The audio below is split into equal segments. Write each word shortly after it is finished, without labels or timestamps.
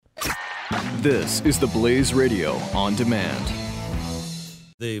This is the Blaze Radio on demand.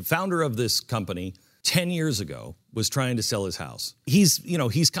 The founder of this company 10 years ago was trying to sell his house. He's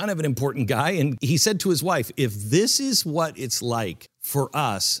kind of an important guy. And he said to his wife, if this is what it's like for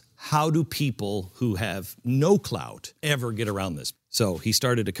us, how do people who have no clout ever get around this? So he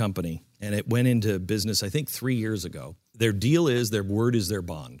started a company and it went into business, I think 3 years ago. Their deal is their word is their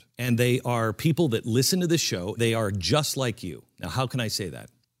bond. And they are people that listen to this show. They are just like you. Now, how can I say that?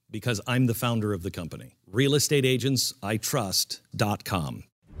 Because I'm the founder of the company. realestateagentsitrust.com.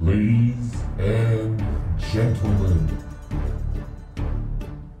 Ladies and gentlemen,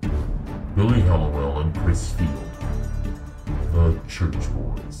 Billy Hallowell and Chris Field, the Church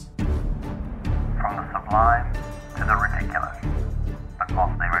Boys. From the sublime to the ridiculous, but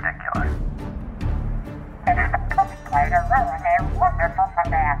mostly ridiculous. It is the best way to ruin a wonderful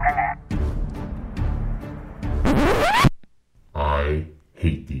Sunday afternoon. I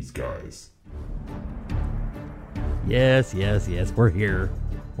hate these guys. Yes, we're here.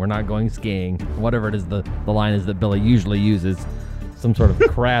 We're not going skiing. Whatever it is the line is that Billy usually uses. Some sort of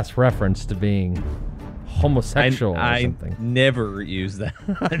crass reference to being homosexual or something. I never use that.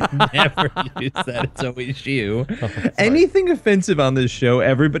 I never use that. It's always you. Anything offensive on this show,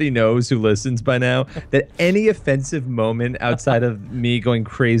 everybody knows who listens by now that any offensive moment outside of me going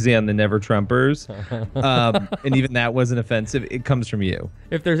crazy on the Never Trumpers, and even that wasn't offensive, it comes from you.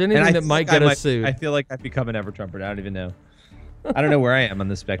 If there's anything that might get us sued. I feel like I've become a Never Trumper. I don't even know. I don't know where I am on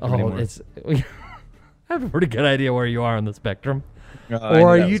the spectrum anymore. I have a pretty good idea where you are on the spectrum. Or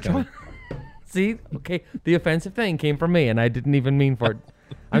are you trying... See, okay, the offensive thing came from me, and I didn't even mean for it.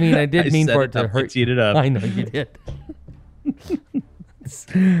 I mean, I did mean for it to hurt. Teed it up. I know you did. It's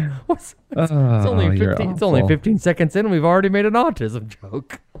only 15 seconds in, and we've already made an autism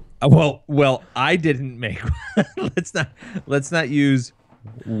joke. Well, I didn't make. let's not use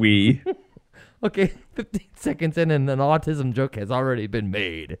we. Okay, 15 seconds in, and an autism joke has already been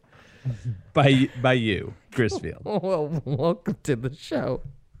made by you, Chris Field. Well, welcome to the show.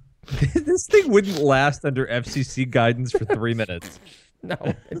 This thing wouldn't last under FCC guidance for 3 minutes. No,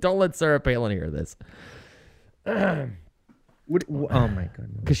 don't let Sarah Palin hear this. Oh my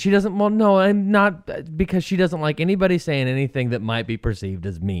goodness. Because she doesn't. Well, no, I'm not. Because she doesn't like anybody saying anything that might be perceived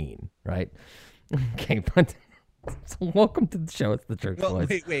as mean, right? Okay, but so welcome to the show. It's the Church Boys.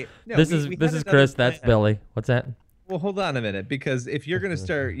 Wait. No, this is Chris. That's Billy. What's that? Well, hold on a minute, because if you're gonna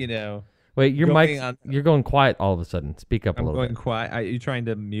start, wait, you're going quiet all of a sudden. Speak up a little bit. I'm going quiet. Are you trying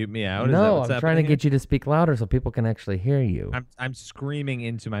to mute me out? No, I'm trying to get you to speak louder so people can actually hear you. I'm screaming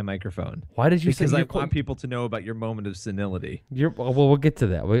into my microphone. Why did you say? Because I want people to know about your moment of senility. Well, we'll get to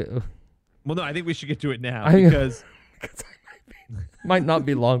that. Well, no, I think we should get to it now because might not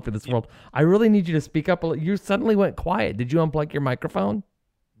be long for this world. I really need you to speak up. You suddenly went quiet. Did you unplug your microphone?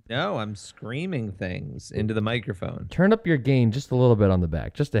 No, I'm screaming things into the microphone. Turn up your gain just a little bit on the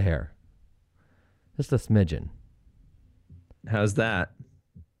back, just a hair. Just a smidgen. How's that?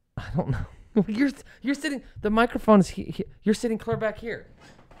 I don't know. You're sitting. The microphone is. You're sitting clear back here.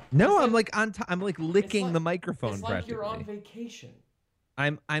 No, I'm like on top. I'm like licking the microphone. It's like you're on vacation.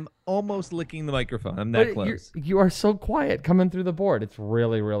 I'm almost licking the microphone. I'm that close. You are so quiet coming through the board. It's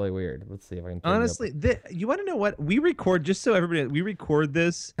really, really weird. Let's see if I can. Honestly, you want to know what we record? Just so everybody, we record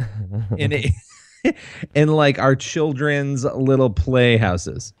this in like our children's little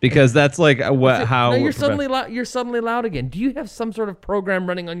playhouses, because that's like how. No, you're suddenly loud. You're suddenly loud again. Do you have some sort of program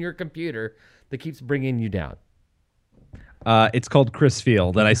running on your computer that keeps bringing you down? It's called Chris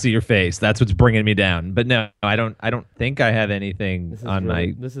Field, and I see your face. That's what's bringing me down. But no, I don't think I have anything on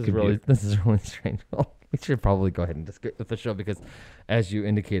my. This is computer. really strange. Well, we should probably go ahead and just get with the show, because, as you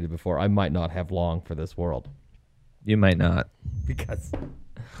indicated before, I might not have long for this world. You might not, because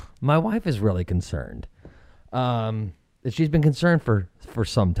my wife is really concerned. She's been concerned for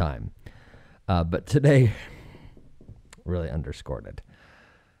some time, but today really underscored it.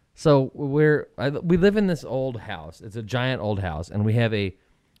 So we live in this old house. It's a giant old house, and we have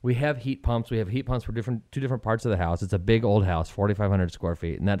heat pumps. We have heat pumps for two different parts of the house. It's a big old house, 4,500 square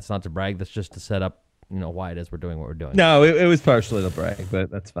feet, and that's not to brag. That's just to set up, why it is we're doing what we're doing. No, it was partially to brag, but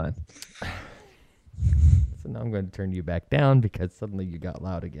that's fine. So now I'm going to turn you back down because suddenly you got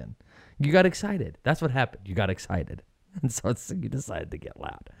loud again. You got excited. That's what happened. You got excited, and so you decided to get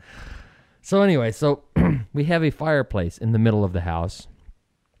loud. So anyway, we have a fireplace in the middle of the house.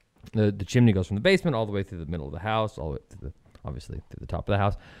 The chimney goes from the basement all the way through the middle of the house, all the way to obviously through the top of the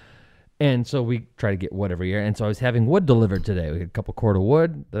house. And so we try to get wood every year. And so I was having wood delivered today. We had a couple cord of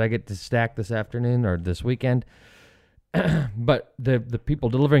wood that I get to stack this afternoon or this weekend. But the people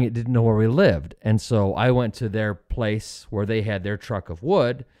delivering it didn't know where we lived. And so I went to their place where they had their truck of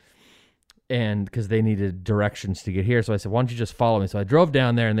wood, and because they needed directions to get here. So I said, why don't you just follow me? So I drove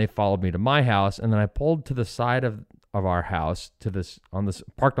down there and they followed me to my house. And then I pulled to the side of our house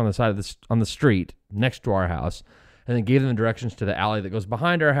parked on the side of this, on the street next to our house, and then gave them directions to the alley that goes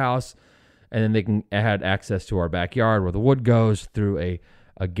behind our house. And then they had access to our backyard where the wood goes through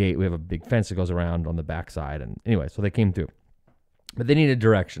a gate. We have a big fence that goes around on the backside. And anyway, so they came through, but they needed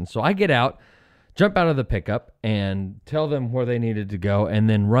directions. So I get out, jump out of the pickup and tell them where they needed to go, and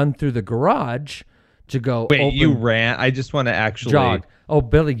then run through the garage to go. Wait, you ran? I just want to actually jog. Oh,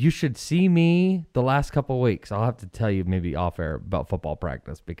 Billy, you should see me the last couple of weeks. I'll have to tell you maybe off air about football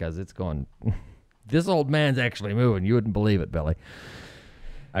practice because it's going. This old man's actually moving. You wouldn't believe it, Billy.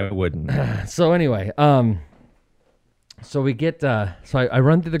 I wouldn't. So anyway, so we get. So I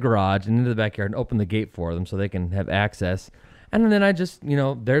run through the garage and into the backyard and open the gate for them so they can have access. And then I just,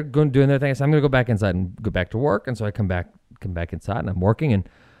 they're doing their thing. So I'm going to go back inside and go back to work. And so I come back inside and I'm working. And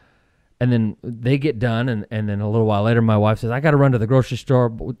then they get done. And then a little while later, my wife says, I got to run to the grocery store.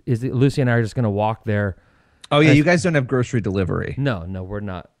 Lucy and I are just going to walk there. Oh, yeah. You guys don't have grocery delivery. No, we're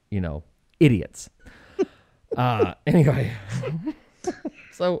not, idiots. Anyway.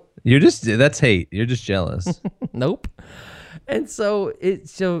 So that's hate. You're just jealous. Nope. And so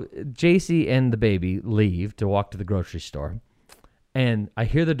JC and the baby leave to walk to the grocery store. And I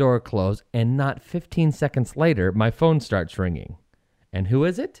hear the door close, and not 15 seconds later, my phone starts ringing. And who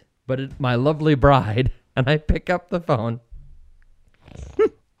is it? But it's my lovely bride. And I pick up the phone.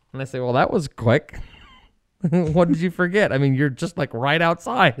 And I say, well, that was quick. What did you forget? I mean, you're just like right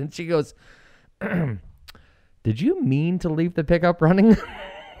outside. And she goes, did you mean to leave the pickup running?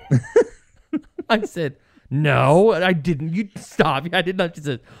 I said, no, I didn't. You stop. I did not. She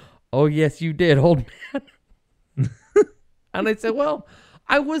said, oh, yes, you did, old man. And I said, well,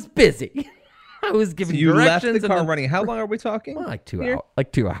 I was busy. I was giving you directions. left the car running. How long are we talking? Well, like 2 hours.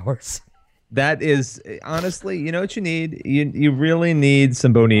 Like 2 hours. That is, honestly, you know what you need? You really need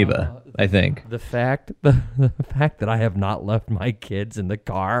some Boniva, I think. The fact that I have not left my kids in the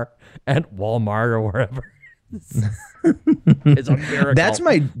car at Walmart or wherever is a miracle.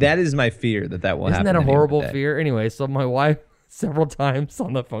 That is my fear that will happen. Isn't that a horrible fear? Anyway, so my wife several times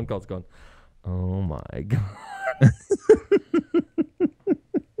on the phone calls going, oh my God.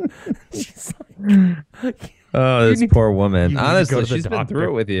 She's like, oh, this poor woman. Honestly, she's been through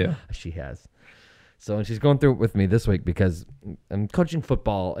it with you. She has. So, and she's going through it with me this week because I'm coaching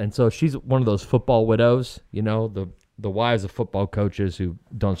football. And so she's one of those football widows, the wives of football coaches who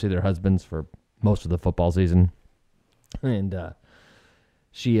don't see their husbands for most of the football season. And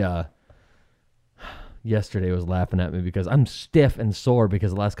she yesterday was laughing at me because I'm stiff and sore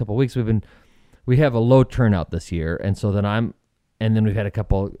because the last couple of weeks we have a low turnout this year. And so then we've had a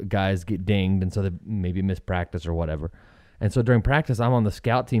couple guys get dinged, and so they maybe miss practice or whatever. And so during practice, I'm on the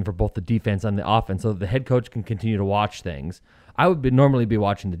scout team for both the defense and the offense, so the head coach can continue to watch things. I would normally be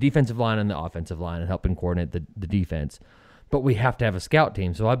watching the defensive line and the offensive line and helping coordinate the defense, but we have to have a scout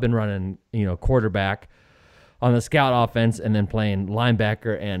team. So I've been running, quarterback on the scout offense and then playing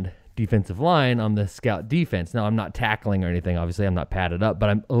linebacker and defensive line on the scout defense. Now, I'm not tackling or anything. Obviously, I'm not padded up, but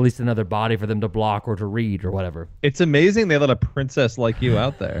I'm at least another body for them to block or to read or whatever. It's amazing they let a princess like you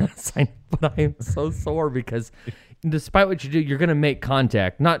out there. But I am so sore because despite what you do, you're going to make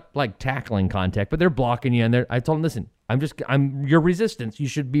contact, not like tackling contact, but they're blocking you. And I told them, listen, I'm your resistance. You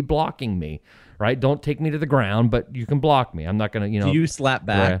should be blocking me, right? Don't take me to the ground, but you can block me. I'm not going to, Do you slap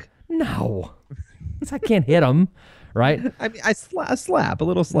back? No. I can't hit them. Right? I mean, a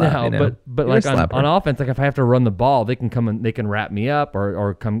little slap. No, but like on offense, like if I have to run the ball, they can come and they can wrap me up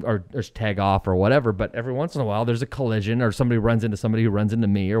or come or just tag off or whatever. But every once in a while, there's a collision or somebody runs into somebody who runs into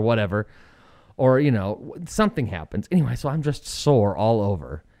me or whatever, or something happens. Anyway, so I'm just sore all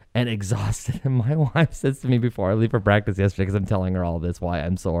over and exhausted. And my wife says to me before I leave for practice yesterday, because I'm telling her all this why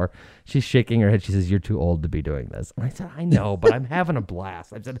I'm sore. She's shaking her head. She says, "You're too old to be doing this." And I said, "I know, but I'm having a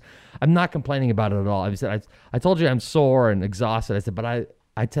blast." I said, "I'm not complaining about it at all." I said, "I told you I'm sore and exhausted." I said, "But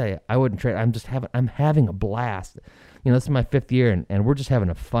I tell you, I wouldn't trade. I'm having a blast. This is my 5th year, and we're just having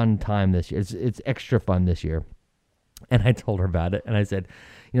a fun time this year. It's extra fun this year." And I told her about it, and I said,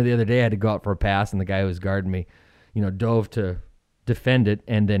 the other day I had to go out for a pass, and the guy who was guarding me, dove to defend it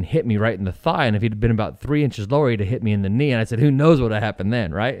and then hit me right in the thigh. And if he'd been about 3 inches lower, he'd have hit me in the knee. And I said, who knows what would have happened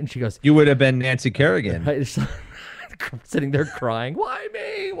then, right? And she goes, you would have been Nancy Kerrigan. Sitting there crying, why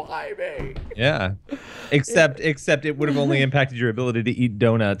me? Why me? Yeah. Except it would have only impacted your ability to eat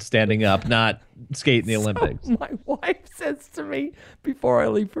donuts standing up, not skate in the Olympics. My wife says to me before I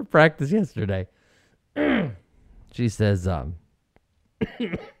leave for practice yesterday, she says,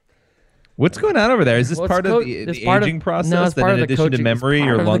 What's going on over there? Is this Well, part of the aging process? No, it's that part in of the addition coaching, to memory, it's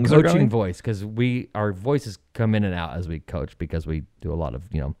part your of lungs the are coaching going? voice, because our voices come in and out as we coach because we do a lot of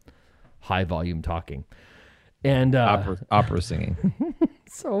high volume talking. And Opera singing.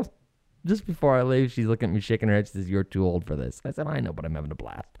 so just before I leave, she's looking at me, shaking her head. She says, "You're too old for this." I said, "I know, but I'm having a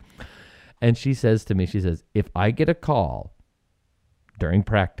blast." And she says to me, "If I get a call during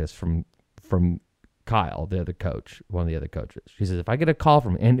practice from Kyle, the other coach, one of the other coaches," she says, "if I get a call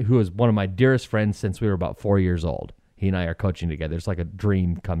from and who is one of my dearest friends since we were about 4 years old, he and I are coaching together. It's like a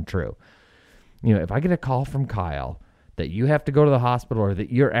dream come true. If I get a call from Kyle that you have to go to the hospital or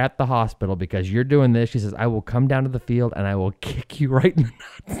that you're at the hospital because you're doing this," she says, "I will come down to the field and I will kick you right in the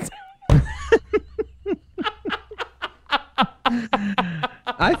nuts."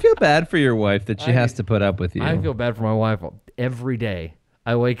 I feel bad for your wife that she has to put up with you. I feel bad for my wife every day.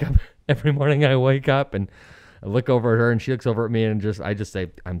 I wake up every morning. I wake up and I look over at her, and she looks over at me, and I just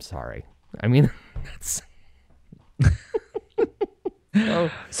say, "I'm sorry." I mean, that's.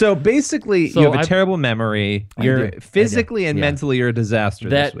 So basically, you have a terrible memory. You're physically and mentally you're a disaster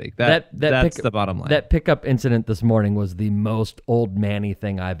this week. That's the bottom line. That pickup incident this morning was the most Old-Manny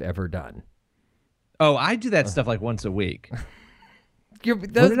thing I've ever done. Oh, I do that stuff like once a week. I'm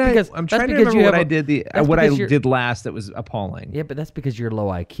trying to remember what I did last that was appalling. Yeah, but that's because you're low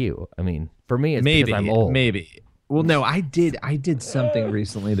IQ. I mean, for me, it's maybe because I'm old. Maybe. Well, no, I did something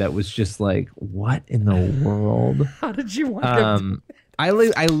recently that was just like, what in the world? How did you want to? I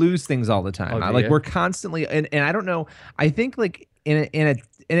lose things all the time. We're constantly, and I don't know. I think like in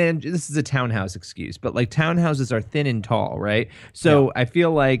this is a townhouse excuse, but like townhouses are thin and tall, right? So I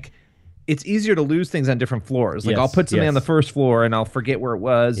feel like it's easier to lose things on different floors. Like I'll put something on the first floor and I'll forget where it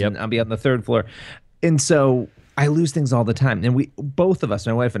was, and I'll be on the third floor, and so I lose things all the time. And both of us,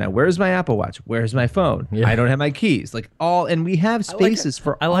 my wife and I, where's my Apple Watch? Where's my phone? Yeah. I don't have my keys. And we have spaces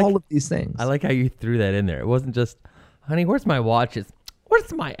for all of these things. I like how you threw that in there. It wasn't just, "Honey, where's my watch?" It's,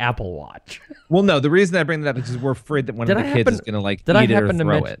 "Where's my Apple Watch?" Well, no, the reason I bring that up is because we're afraid that one of the kids is going to eat it or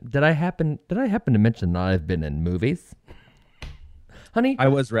throw it. Did I happen to mention that I've been in movies? Honey, I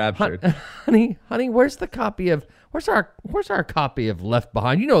was raptured. Honey, where's our copy of Left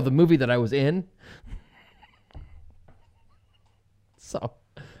Behind? The movie that I was in. So,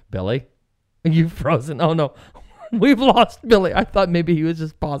 Billy, you've frozen. Oh no, we've lost Billy. I thought maybe he was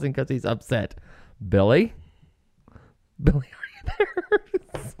just pausing because he's upset. Billy, are you there?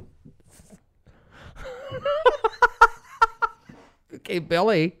 Okay,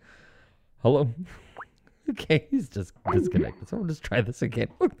 Billy. Hello. Okay, he's just disconnected. So we'll just try this again.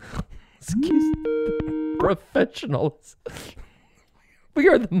 Excuse the professionals. We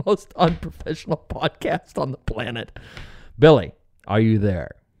are the most unprofessional podcast on the planet. Billy, are you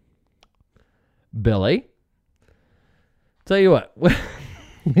there? Billy? Tell you what,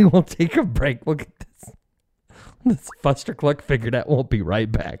 we will take a break. We'll get this fustercluck figured out. We'll be right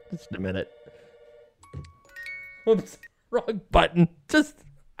back. Just a minute. Oops, wrong button.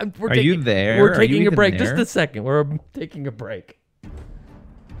 Are you there? We're taking a break. Just a second. We're taking a break.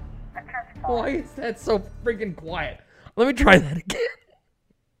 Why is that so freaking quiet? Let me try that again.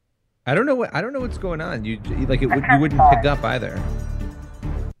 I don't know what's going on. You wouldn't pick up either.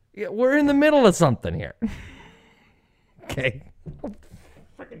 Yeah, we're in the middle of something here. Okay. I'll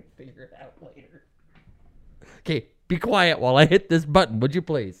freaking figure it out later. Okay, be quiet while I hit this button, would you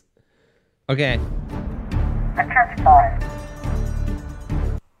please? Okay.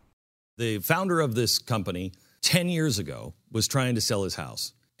 The founder of this company 10 years ago was trying to sell his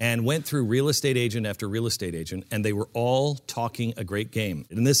house and went through real estate agent after real estate agent, and they were all talking a great game.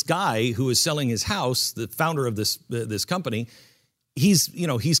 And this guy who is selling his house, the founder of this company, he's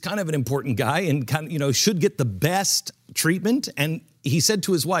kind of an important guy and should get the best treatment. And he said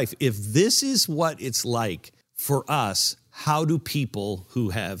to his wife, "If this is what it's like for us, how do people who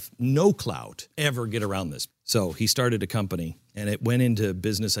have no clout ever get around this?" So he started a company, and it went into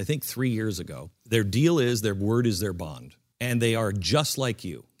business, I think, 3 years ago. Their deal is their word is their bond, and they are just like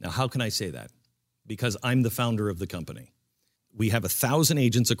you. Now, how can I say that? Because I'm the founder of the company. We have 1,000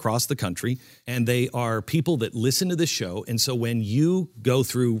 agents across the country, and they are people that listen to this show. And so when you go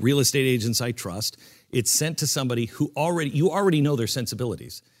through Real Estate Agents I Trust, it's sent to somebody who you already know their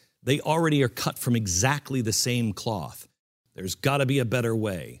sensibilities. They already are cut from exactly the same cloth. There's got to be a better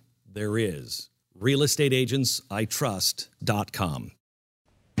way. There is. realestateagentsitrust.com.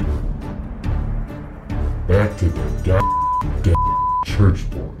 Back to the church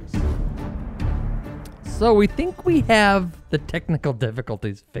boys. So we think we have the technical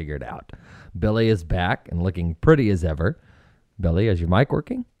difficulties figured out. Billy is back and looking pretty as ever. Billy, is your mic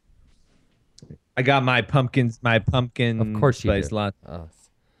working? I got my pumpkin Of course you spice do. latte.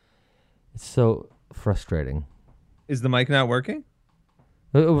 It's so frustrating. Is the mic not working?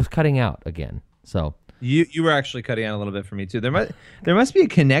 It was cutting out again. So You were actually cutting out a little bit for me too. There must be a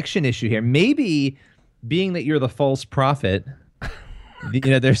connection issue here. Maybe being that you're the false prophet,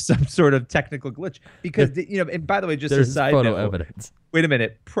 there's some sort of technical glitch because and by the way, just there's a side photo note. evidence. Wait a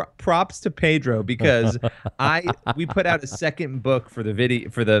minute. Props to Pedro because we put out a second book for the video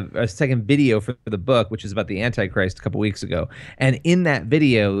a second video for the book, which is about the Antichrist a couple weeks ago. And in that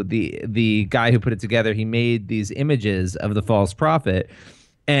video, the guy who put it together, he made these images of the false prophet.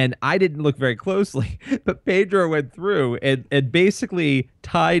 And I didn't look very closely, but Pedro went through and basically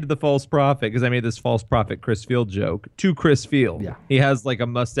tied the false prophet, because I made this false prophet Chris Field joke, to Chris Field. Yeah. He has like a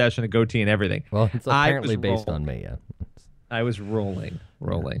mustache and a goatee and everything. Well, it's apparently based on me, yeah. I was rolling.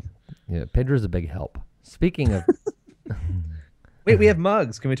 Yeah, Pedro's a big help. Speaking of... Wait, we have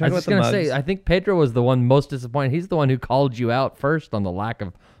mugs. Can we talk about the mugs? I was going to say, I think Pedro was the one most disappointed. He's the one who called you out first on the lack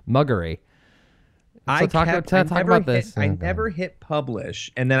of muggery. So talk about this. I never hit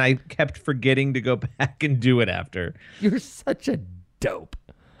publish, and then I kept forgetting to go back and do it after. You're such a dope.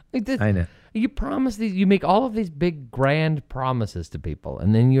 I know. You promise these. You make all of these big, grand promises to people,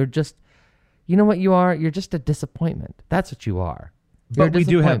 and then you're just, you know what you are? You're just a disappointment. That's what you are. But we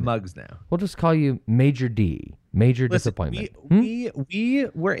do have mugs now. We'll just call you Major D. Major disappointment. We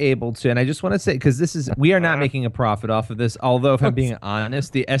were able to, and I just want to say, because we are not making a profit off of this, although if I'm being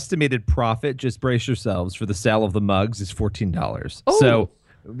honest, the estimated profit, just brace yourselves, for the sale of the mugs is $14. Oh, so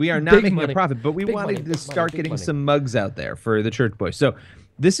we are not making money. a profit, but we wanted to start getting some mugs out there for the church boys. So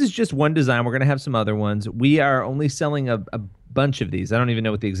this is just one design. We're going to have some other ones. We are only selling a bunch of these. I don't even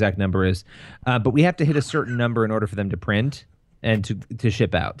know what the exact number is, but we have to hit a certain number in order for them to print and to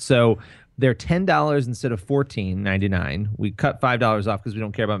ship out. So they're $10 instead of $14.99. We cut $5 off because we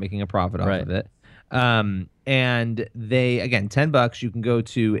don't care about making a profit off of it. And they, again, $10. You can go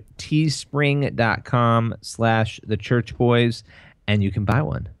to teespring.com/thechurchboys and you can buy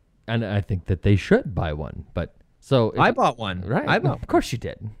one. And I think that they should buy one. But so I bought one. Right. Of course you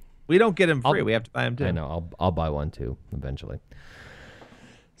did. We don't get them free. We have to buy them too. I know. I'll buy one too eventually.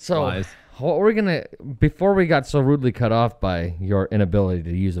 So what we're gonna, before we got so rudely cut off by your inability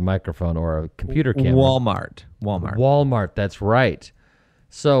to use a microphone or a computer camera. Walmart. That's right.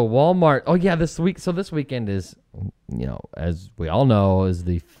 So Walmart. Oh yeah, this weekend is, as we all know, is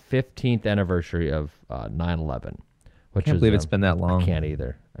the 15th anniversary of 9/11. I can't believe it's been that long. I can't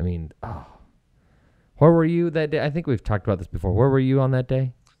either. I mean, where were you that day? I think we've talked about this before. Where were you on that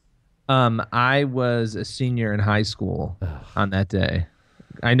day? I was a senior in high school on that day.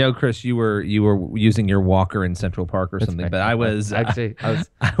 I know, Chris, you were using your walker in Central Park or something, but I was actually I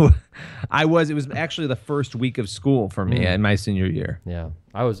was. It was actually the first week of school for me in my senior year. Yeah,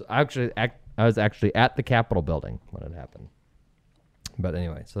 I was actually at the Capitol building when it happened. But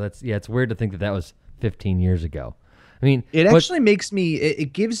anyway, so it's weird to think that was 15 years ago. I mean, it actually makes me.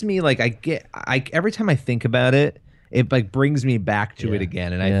 It gives me every time I think about it. It brings me back to it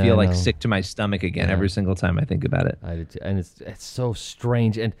again, and I feel sick to my stomach again every single time I think about it. I do too. And it's so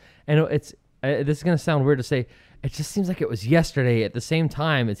strange, and it's this is gonna sound weird to say. It just seems like it was yesterday. At the same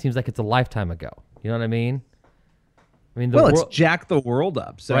time, it seems like it's a lifetime ago. You know what I mean? It's jacked the world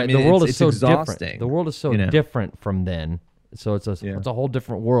up. So right, I mean, the world is so exhausting. different. The world is so different from then. So it's a whole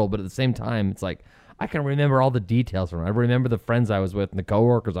different world. But at the same time, it's like I can remember all the details from it. I remember the friends I was with and the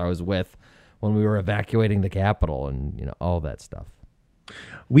coworkers I was with when we were evacuating the Capitol and all that stuff.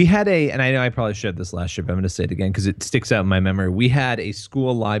 We had and I know I probably shared this last year, but I'm going to say it again because it sticks out in my memory. We had a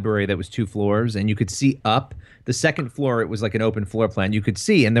school library that was 2 floors, and you could see up the second floor. It was like an open floor plan. You could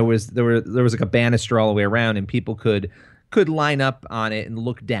see, and there was like a banister all the way around, and people could line up on it and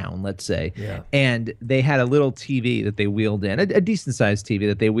look down, let's say. Yeah. And they had a little TV that they wheeled in, a decent sized TV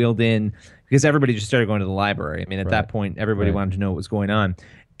that they wheeled in because everybody just started going to the library. I mean, at that point, everybody wanted to know what was going on.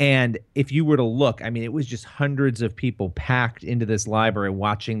 And if you were to look, I mean, it was just hundreds of people packed into this library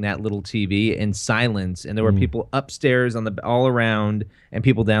watching that little TV in silence. And there were people upstairs all around and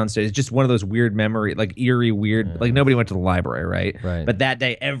people downstairs. It's just one of those weird eerie, weird, like nobody went to the library, right? Right. But that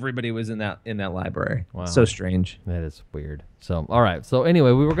day, everybody was in that library. Wow. So strange. That is weird. So, all right. So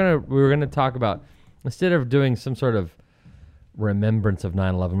anyway, we were gonna talk about, instead of doing some sort of remembrance of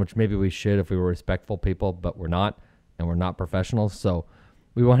 9/11, which maybe we should if we were respectful people, but we're not, and we're not professionals. So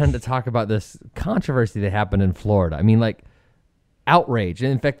we wanted to talk about this controversy that happened in Florida. I mean, outrage. And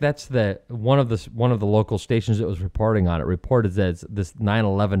in fact, that's one of the local stations that was reporting on it. Reported that this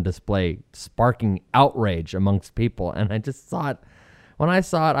 9/11 display sparking outrage amongst people. And I just thought, when I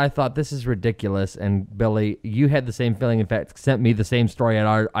saw it, I thought this is ridiculous. And Billy, you had the same feeling. In fact, sent me the same story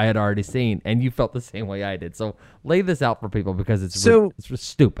I had already seen, and you felt the same way I did. So lay this out for people because it's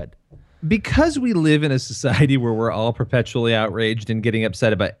stupid. because we live in a society where we're all perpetually outraged and getting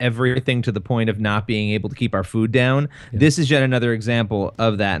upset about everything to the point of not being able to keep our food down, this is yet another example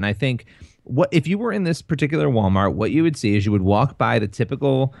of that. And I think what if you were in this particular Walmart, what you would see is you would walk by the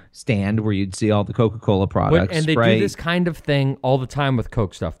typical stand where you'd see all the Coca-Cola products. And they right? do this kind of thing all the time with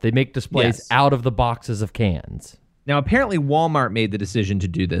Coke stuff. They make displays out of the boxes of cans. Now, apparently, Walmart made the decision to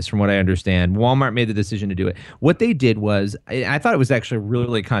do this, from what I understand. Walmart made the decision to do it. What they did was, I thought it was actually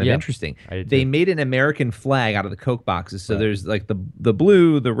really kind of interesting. They made an American flag out of the Coke boxes. So there's like the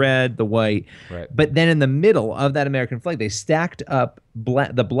blue, the red, the white. Right. But then in the middle of that American flag, they stacked up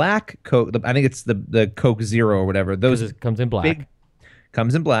the black Coke. I think it's the Coke Zero or whatever. Those it comes in black.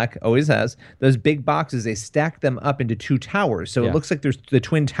 Comes in black, always has. Those big boxes, they stack them up into two towers. So it looks like there's the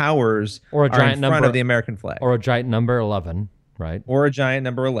Twin Towers or a giant in front number of the American flag. Or a giant number 11, right? Or a giant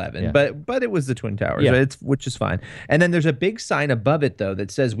number 11. Yeah. But it was the Twin Towers, right? Which is fine. And then there's a big sign above it, though,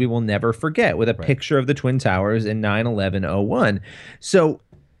 that says, "We will never forget," with a picture of the Twin Towers in 9/11/01. So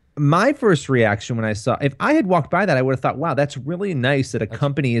my first reaction when I saw, if I had walked by that, I would have thought, wow, that's really nice that a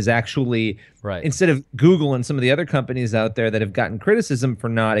company is actually, instead of Google and some of the other companies out there that have gotten criticism for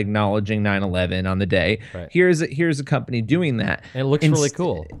not acknowledging 9/11 on the day, here's a company doing that. And it looks really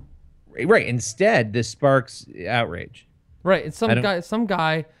cool. Right. Instead, this sparks outrage. Right. It's some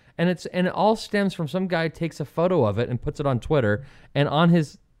guy, and it all stems from some guy takes a photo of it and puts it on Twitter, and on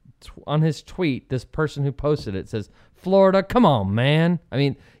his tweet, this person who posted it says, "Florida, come on, man." I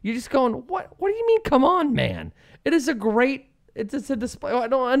mean, you're just going, what do you mean, come on, man? It's a display. I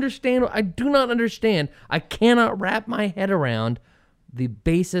don't understand. I do not understand. I cannot wrap my head around the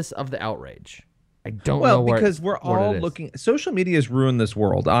basis of the outrage. I don't know where. Well, because we're all looking. Social media has ruined this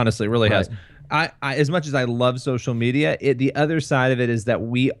world. Honestly, it really has. I as much as I love social media, the other side of it is that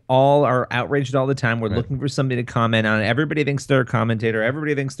we all are outraged all the time. We're looking for somebody to comment on it. Everybody thinks they're a commentator.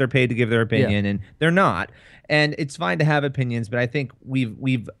 Everybody thinks they're paid to give their opinion, and they're not. And it's fine to have opinions, but I think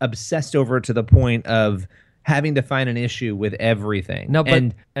we've obsessed over it to the point of having to find an issue with everything. No,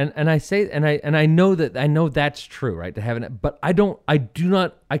 but and I say and I know that's true, right? To having it, but I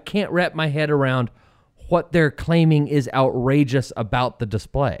can't wrap my head around what they're claiming is outrageous about the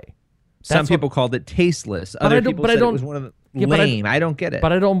display. Some people called it tasteless. Other people said it was one of the lame. I don't get it.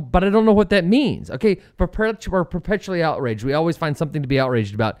 But I don't know what that means. Okay, we're perpetually outraged. We always find something to be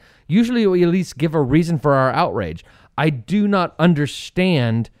outraged about. Usually we at least give a reason for our outrage. I do not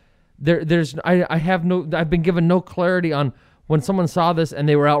understand. I've been given no clarity on when someone saw this and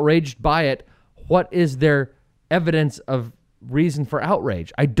they were outraged by it. What is their evidence of reason for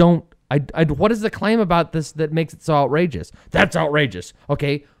outrage? What is the claim about this that makes it so outrageous? That's outrageous.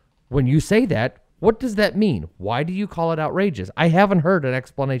 Okay. When you say that, what does that mean? Why do you call it outrageous? I haven't heard an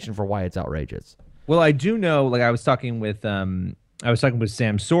explanation for why it's outrageous. Well, I do know, like I was talking with Sam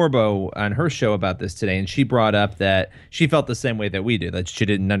Sorbo on her show about this today, and she brought up that she felt the same way that we do, that she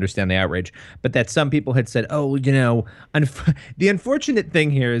didn't understand the outrage, but that some people had said, oh, the unfortunate thing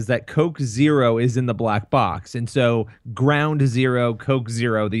here is that Coke Zero is in the black box, and so Ground Zero, Coke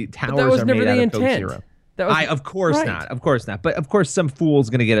Zero, the towers are made out of Coke Zero. Of course not. But of course, some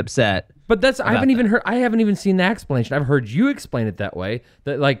fool's going to get upset. But I haven't even seen the explanation. I've heard you explain it that way.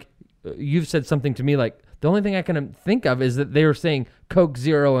 That like you've said something to me like the only thing I can think of is that they were saying Coke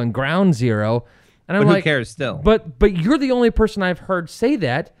Zero and Ground Zero, and I'm like, who cares still? But you're the only person I've heard say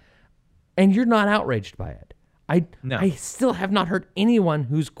that, and you're not outraged by it. I still have not heard anyone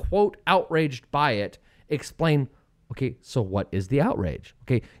who's quote outraged by it explain. Okay, so what is the outrage?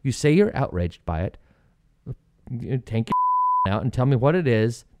 Okay, you say you're outraged by it. Take your out and tell me what it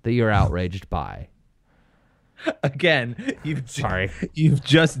is that you're outraged by. Again, you've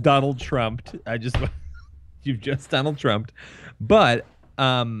just Donald Trumped. You've just Donald Trumped. But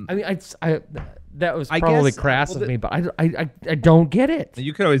I mean, that was probably crass of me, but I don't get it.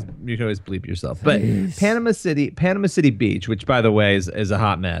 You could always bleep yourself. But Panama City Beach, which by the way is a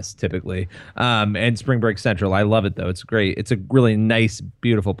hot mess typically, and Spring Break Central. I love it though. It's great. It's a really nice,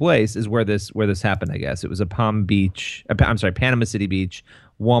 beautiful place. Is where this happened. I guess it was a Panama City Beach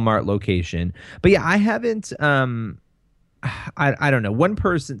Walmart location. But yeah, I haven't. I don't know. One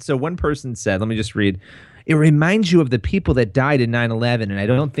person said. Let me just read. It reminds you of the people that died in 9/11, and I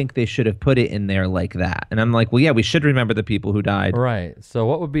don't think they should have put it in there like that. And I'm like, well, yeah, we should remember the people who died. Right. So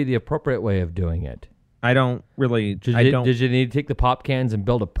what would be the appropriate way of doing it? I don't really... Did you need to take the pop cans and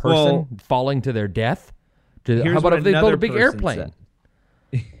build a person falling to their death? How about if they build a big airplane?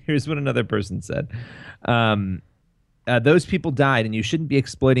 Here's what another person said. Those people died, and you shouldn't be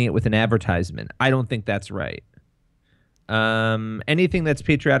exploiting it with an advertisement. I don't think that's right. Anything that's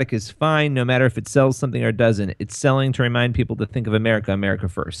patriotic is fine, no matter if it sells something or doesn't. It's selling to remind people to think of America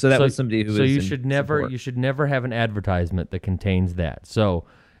first. So that was somebody who. So you should never have an advertisement that contains that. So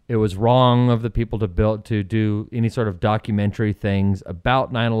it was wrong of the people to do any sort of documentary things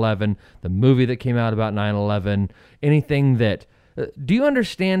about 9/11, the movie that came out about 9/11, anything that. Do you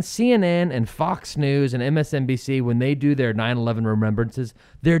understand CNN and Fox News and MSNBC, when they do their 9/11 remembrances,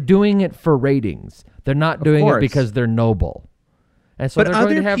 they're doing it for ratings. They're not doing it because they're noble. And so they're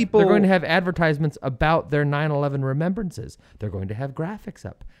going to have advertisements about their 9/11 remembrances. They're going to have graphics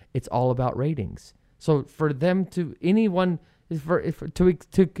up. It's all about ratings. So for them to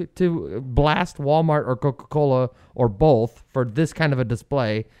to blast Walmart or Coca-Cola or both for this kind of a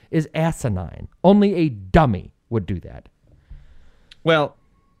display is asinine. Only a dummy would do that. Well,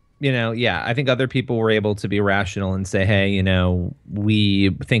 I think other people were able to be rational and say, hey,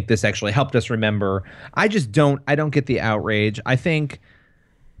 we think this actually helped us remember. I don't get the outrage. I think,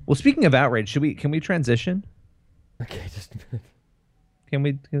 well, speaking of outrage, can we transition? Okay, just Can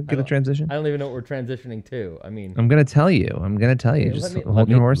we get a transition? I don't even know what we're transitioning to. I mean, I'm going to tell you. Just hold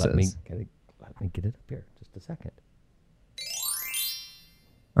your horses. Let me get it up here. Just a second.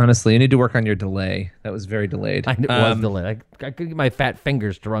 Honestly, you need to work on your delay. That was very delayed. It was delayed. I could get my fat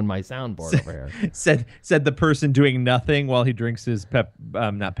fingers to run my soundboard over here. Said the person doing nothing while he drinks his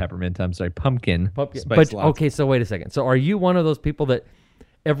not peppermint. I'm sorry, pumpkin. Spice latte. Okay, so wait a second. So are you one of those people that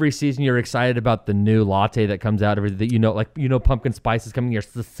every season you're excited about the new latte that comes out? That pumpkin spice is coming. You're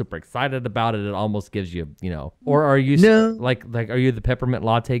super excited about it. It almost gives you, Or are you like are you the peppermint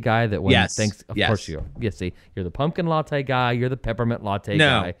latte guy that when thanks? Of course you are. Yeah, see, you're the pumpkin latte guy. You're the peppermint latte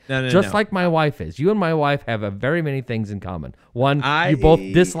guy. No, just like my wife is. You and my wife have very many things in common. One, you both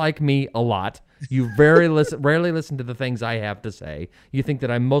dislike me a lot. You rarely listen to the things I have to say. You think that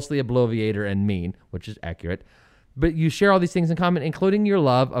I'm mostly a bloviator and mean, which is accurate. But you share all these things in common, including your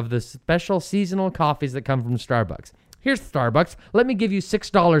love of the special seasonal coffees that come from Starbucks. Here's Starbucks. Let me give you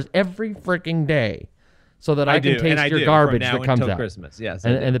 $6 every freaking day so that I can taste your garbage that comes out. Christmas. Yes,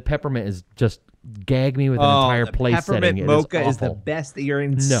 and the peppermint is just gag me with an entire place setting. Peppermint mocha is the best. You're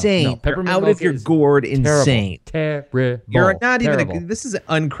insane. No, peppermint You're out mocha of your gourd. Insane. Terrible. You're not even. This is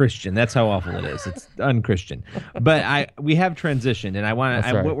unchristian. That's how awful it is. It's unchristian. But we have transitioned, and I want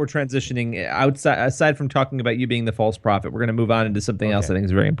to. What we're transitioning aside from talking about you being the false prophet, we're going to move on into something else I think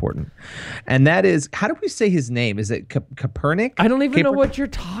is very important, and that is, how do we say his name? Is it Copernic? I don't even know what you're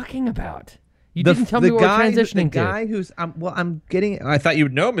talking about. You didn't tell me what we're transitioning to. The guy who's, I'm getting, I thought you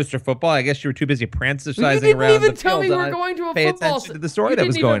would know, Mr. Football. I guess you were too busy prancing around. You didn't even tell me we're going to a pay football attention to the story that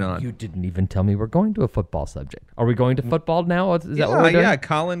was going on. You didn't even tell me we're going to a football subject. Are we going to football now? Is that what we're doing? Yeah,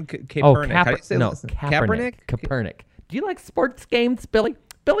 Colin Kaepernick. How do you say Kaepernick? Kaepernick. Do you like sports games, Billy?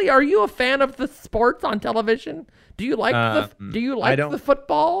 Billy, are you a fan of the sports on television? Do you like the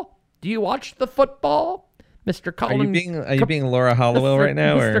football? Do you watch the football? Mr. Colin. Are you being Laura Hollowell right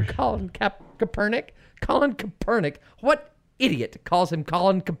now? Mr. Colin Kaepernick? Colin Kaepernick. What idiot calls him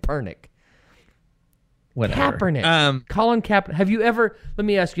Colin Kaepernick? Whatever. Kaepernick. Colin Kaepernick. Have you ever? Let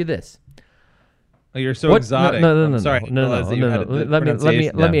me ask you this. Oh, you're so exotic. No. Sorry.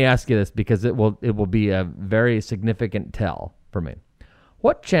 Let me ask you this, because it will be a very significant tell for me.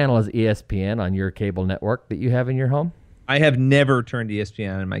 What channel is ESPN on your cable network that you have in your home? I have never turned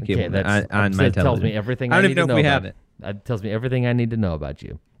ESPN on my cable on my television. It tells me everything I need to know about it. It tells me everything I need to know about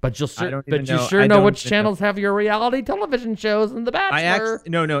you. But you sure know which channels have your reality television shows and The Bachelor.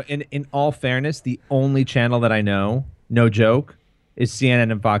 No. In all fairness, the only channel that I know, no joke, is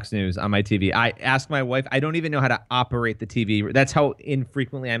CNN and Fox News on my TV. I ask my wife. I don't even know how to operate the TV. That's how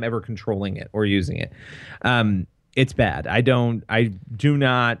infrequently I'm ever controlling it or using it. It's bad. I do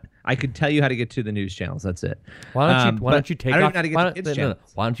not. I could tell you how to get to the news channels. That's it. Why don't you take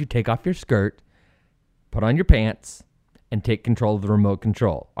off your skirt, put on your pants, and take control of the remote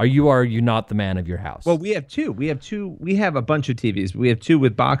control? Are you not the man of your house? Well, we have two. We have a bunch of TVs. We have two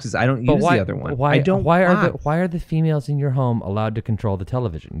with boxes. I don't use the other one. Why are the females in your home allowed to control the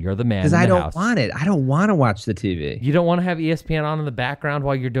television? You're the man in the house. Because I don't want it. I don't want to watch the TV. You don't want to have ESPN on in the background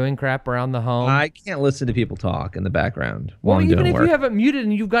while you're doing crap around the home? I can't listen to people talk in the background while I'm doing work. Even if you have it muted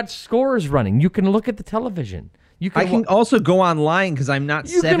and you've got scores running, you can look at the television. I can also go online because I'm not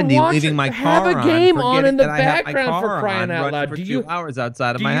 70 leaving my car on. Have a game on in the background, for crying out loud. For 2 hours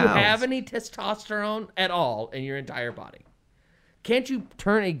outside of my house. Do you have any testosterone at all in your entire body? Can't you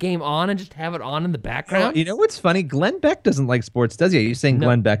turn a game on and just have it on in the background? You know what's funny? Glenn Beck doesn't like sports, does he? Are you saying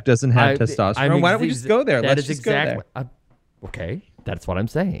Glenn Beck doesn't have testosterone? Why don't we just go there? Let's just go there. Okay, that's what I'm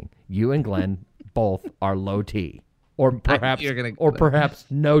saying. You and Glenn both are low T. Or perhaps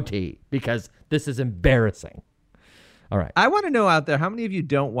no T, because this is embarrassing. All right. I want to know out there, how many of you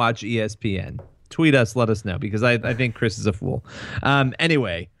don't watch ESPN? Tweet us, let us know, because I think Chris is a fool.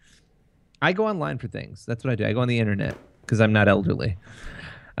 Anyway, I go online for things. That's what I do. I go on the internet because I'm not elderly.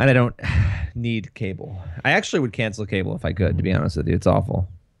 And I don't need cable. I actually would cancel cable if I could, to be honest with you. It's awful.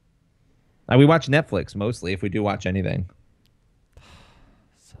 We watch Netflix mostly if we do watch anything.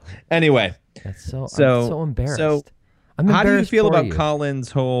 Anyway. I'm so embarrassed. So I'm how do you embarrassed feel for about you.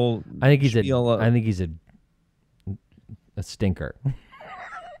 Colin's whole I think he's spiel I think he's a stinker.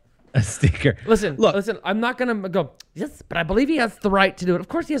 a sticker. Listen, I'm not going to go, yes, but I believe he has the right to do it. Of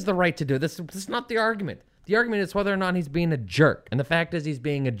course he has the right to do it. This is not the argument. The argument is whether or not he's being a jerk. And the fact is he's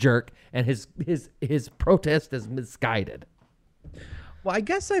being a jerk, and his protest is misguided. Well, I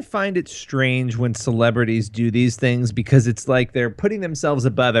guess I find it strange when celebrities do these things because it's like they're putting themselves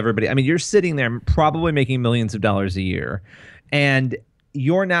above everybody. I mean, you're sitting there probably making millions of dollars a year, and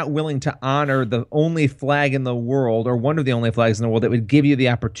you're not willing to honor the only flag in the world, or one of the only flags in the world, that would give you the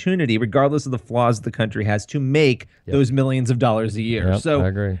opportunity, regardless of the flaws the country has, to make those millions of dollars a year. Yep, so I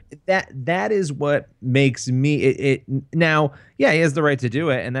agree. That is what makes me it now. Yeah, he has the right to do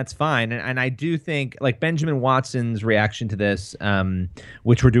it, and that's fine. And I do think, like, Benjamin Watson's reaction to this,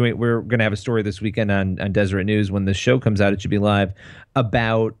 which we're going to have a story this weekend on Deseret News when the show comes out. It should be live,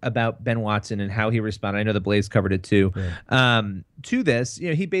 about Ben Watson and how he responded. I know the Blaze covered it too. Yeah. To this,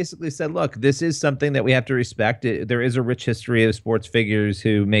 he basically said, look, this is something that we have to respect. There is a rich history of sports figures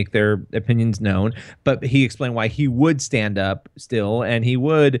who make their opinions known, but he explained why he would stand up still, and he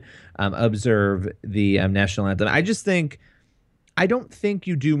would observe the national anthem. I don't think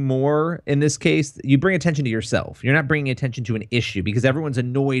you do more in this case. You bring attention to yourself. You're not bringing attention to an issue because everyone's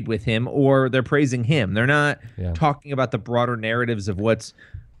annoyed with him or they're praising him. They're not talking about the broader narratives of what's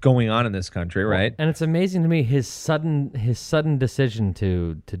going on in this country, right? And it's amazing to me his sudden decision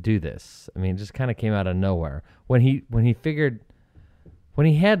to do this. I mean, it just kind of came out of nowhere. When he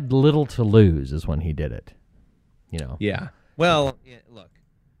had little to lose is when he did it. Yeah. Well, look.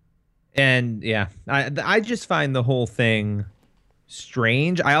 And I just find the whole thing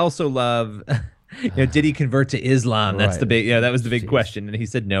strange. I also love, did he convert to Islam? That's the big, that was the big question. And he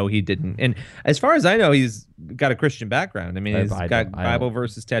said, no, he didn't. And as far as I know, he's got a Christian background. I mean, he's got Bible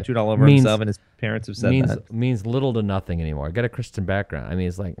verses tattooed all over himself, and his parents have said that. Means little to nothing anymore. Got a Christian background. I mean,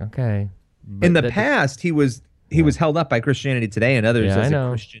 it's like, okay. In the past, he was held up by Christianity Today and others as a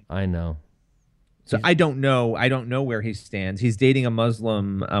Christian. I know. So I don't know where he stands. He's dating a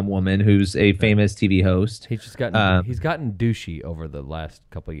Muslim woman who's a famous TV host. He's just gotten douchey over the last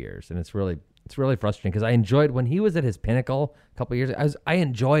couple of years, and it's really frustrating because I enjoyed when he was at his pinnacle a couple of years ago. I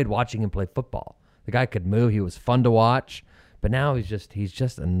enjoyed watching him play football. The guy could move. He was fun to watch. But now he's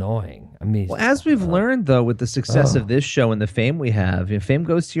just annoying. I mean, as we've learned though, with the success of this show and the fame we have, fame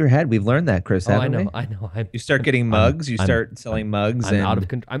goes to your head. We've learned that, Chris. I know. You start getting mugs. You start selling mugs.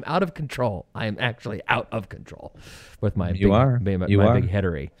 I'm out of control. I am actually out of control with my big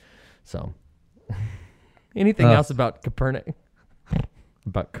headery. So, anything else about Copernic?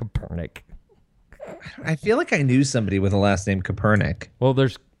 About Copernic? I feel like I knew somebody with a last name Copernic. Well,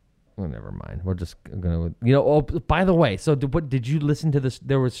 never mind. We're just going to, oh, by the way, so did you listen to this?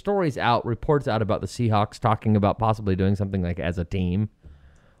 There were reports out about the Seahawks talking about possibly doing something like as a team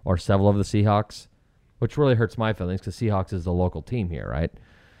or several of the Seahawks, which really hurts my feelings because Seahawks is the local team here, right?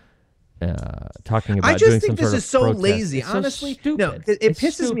 Talking about doing some sort of protest. I just think this is so lazy. It's honestly, so no, it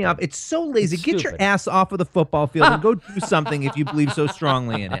pisses me off. It's so lazy. Get your ass off of the football field and go do something if you believe so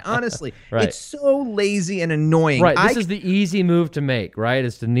strongly in it. Honestly, it's so lazy and annoying. Right, this is the easy move to make. Right,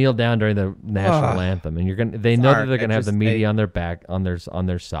 is to kneel down during the national anthem, and they know that they're gonna have the media on their back, on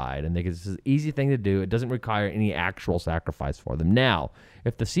their side, and this is an easy thing to do. It doesn't require any actual sacrifice for them. Now,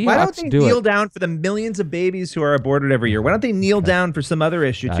 if the Seahawks why don't they kneel down for the millions of babies who are aborted every year? Why don't they kneel down for some other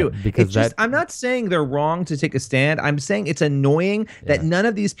issue too? Because I'm not saying they're wrong to take a stand. I'm saying it's annoying that none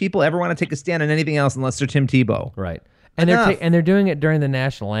of these people ever want to take a stand on anything else unless they're Tim Tebow. Right. And they're doing it during the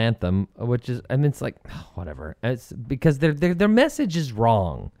national anthem, which is, I mean, it's like, whatever. It's because their message is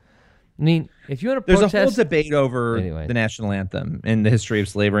wrong. I mean, if you want to protest... There's a whole debate over the national anthem and the history of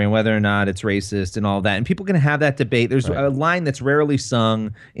slavery and whether or not it's racist and all that. And people can have that debate. There's a line that's rarely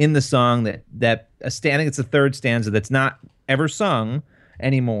sung in the song I think it's the third stanza that's not ever sung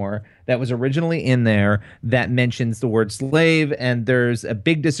anymore, that was originally in there, that mentions the word slave, and there's a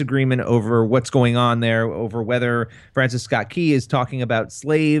big disagreement over what's going on there, over whether Francis Scott Key is talking about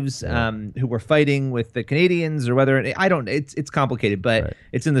slaves who were fighting with the Canadians, or whether it's complicated, but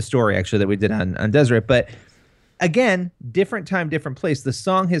it's in the story actually that we did on Deseret. But again, different time, different place. The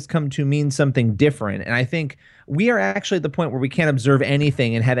song has come to mean something different, and I think we are actually at the point where we can't observe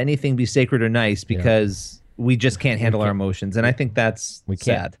anything and have anything be sacred or nice because we just can't handle our emotions, and I think that's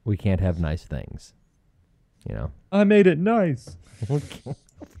sad. We can't have nice things. You know. I made it nice.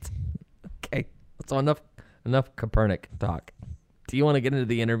 Okay, so enough Copernic talk. Do you want to get into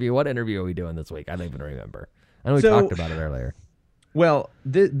the interview? What interview are we doing this week? I don't even remember. I know we talked about it earlier. Well,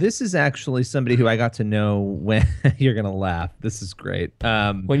 this is actually somebody who I got to know when you're gonna laugh. This is great.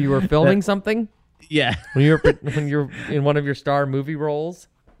 When you were filming something? Yeah. When you're in one of your star movie roles?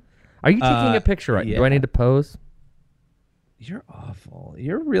 Are you taking a picture right? Yeah. Do I need to pose? You're awful.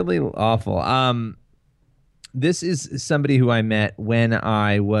 You're really awful. This is somebody who I met when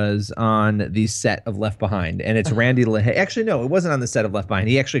I was on the set of Left Behind, and it's Randy LaHaye. Actually, no, it wasn't on the set of Left Behind.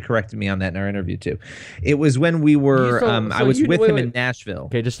 He actually corrected me on that in our interview too. It was when we were. I was with him in Nashville.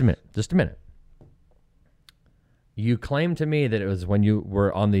 Okay, just a minute. You claimed to me that it was when you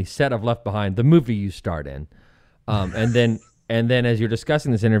were on the set of Left Behind, the movie you starred in, and then as you're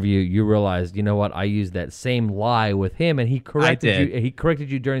discussing this interview, you realized, you know what? I used that same lie with him, and he corrected you. He corrected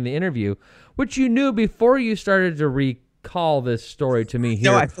you during the interview, which you knew before you started to recall this story to me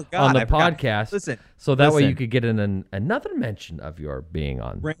here on the podcast. Listen, so that way you could get in another mention of your being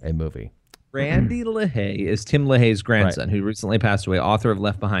on a movie. Randy LaHaye is Tim LaHaye's grandson, who recently passed away, author of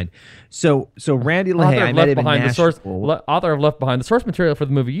Left Behind. So Randy LaHaye, I met him in Nashville. Author of Left Behind, the source material for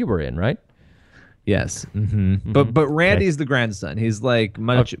the movie you were in, right? Yes, but Randy's the grandson. He's like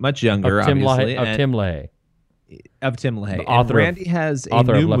much younger, of Tim obviously, LaHaye. Of Tim LaHaye. Author Randy has a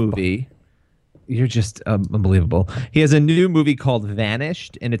new movie. You're just unbelievable. He has a new movie called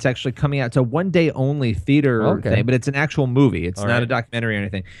Vanished, and it's actually coming out. It's a one-day-only theater thing, but it's an actual movie. It's not a documentary or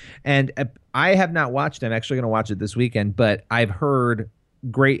anything. And I have not watched it. I'm actually going to watch it this weekend, but I've heard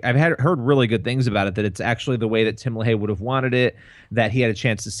heard really good things about it, that it's actually the way that Tim LaHaye would have wanted it, that he had a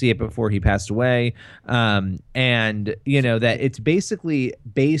chance to see it before he passed away, and you know that it's basically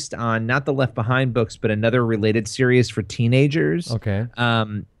based on not the Left Behind books, but another related series for teenagers.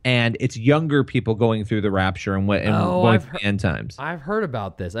 And it's younger people going through the rapture and going through the end times. I've heard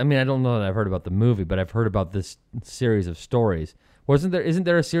about this. I mean, I don't know that I've heard about the movie, but I've heard about this series of stories. Isn't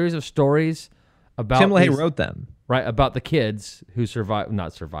there a series of stories about Tim LaHaye wrote them? Right, about the kids who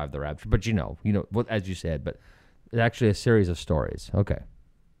not survived the rapture, but you know, as you said, but it's actually a series of stories. Okay.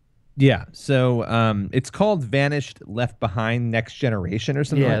 Yeah, so it's called Vanished, Left Behind, Next Generation or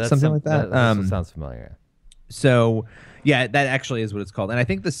something, like that. That sounds familiar. So, yeah, that actually is what it's called, and I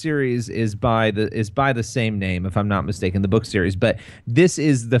think the series is by the same name, if I'm not mistaken, the book series. But this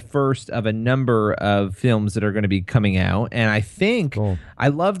is the first of a number of films that are going to be coming out, and I think I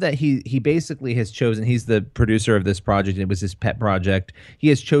love that he basically has chosen. He's the producer of this project, and it was his pet project. He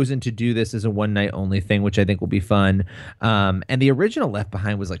has chosen to do this as a one night only thing, which I think will be fun. And the original Left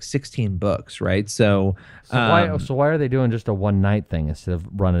Behind was like 16 books, right? So why are they doing just a one night thing instead of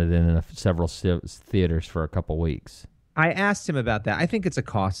running it in several theaters for a couple weeks? I asked him about that. I think it's a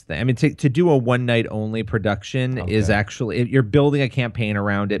cost thing. I mean, to do a one night only production is actually, you're building a campaign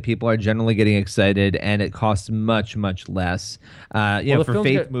around it. People are generally getting excited, and it costs much, much less. For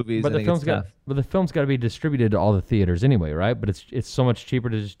faith movies, I think it's tough. But the film's got to be distributed to all the theaters anyway, right? But it's so much cheaper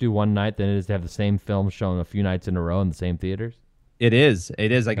to just do one night than it is to have the same film shown a few nights in a row in the same theaters. It is.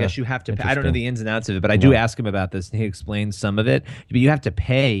 I guess you have to pay. I don't know the ins and outs of it, but I do ask him about this, and he explains some of it. But you have to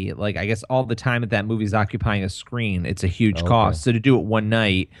pay, like, I guess all the time that movie's occupying a screen, it's a huge cost. So to do it one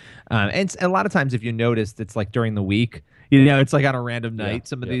night, and a lot of times if you notice, it's like during the week. It's like on a random night,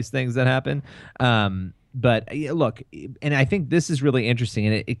 some of these things that happen. But look, and I think this is really interesting,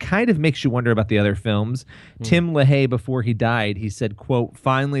 and it kind of makes you wonder about the other films. Tim LaHaye, before he died, he said, quote,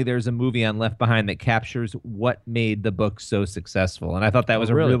 "Finally, there's a movie on Left Behind that captures what made the book so successful." And I thought that was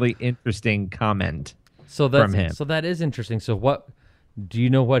a really interesting comment from him. So that is interesting. So do you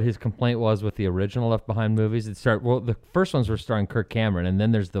know what his complaint was with the original Left Behind movies? The first ones were starring Kirk Cameron, and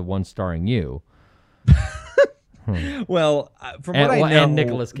then there's the one starring you. Well, from what I know, and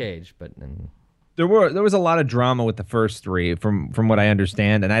Nicolas Cage, but. There was a lot of drama with the first three, from what I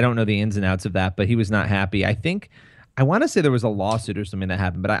understand, and I don't know the ins and outs of that, but he was not happy. I want to say there was a lawsuit or something that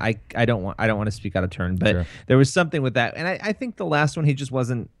happened, but I don't want to speak out of turn, but there was something with that, and I think the last one he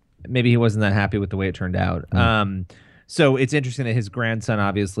wasn't that happy with the way it turned out. So it's interesting that his grandson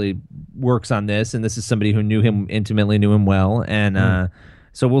obviously works on this, and this is somebody who knew him intimately, knew him well, and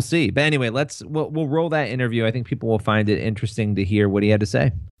so we'll see. But anyway, we'll roll that interview. I think people will find it interesting to hear what he had to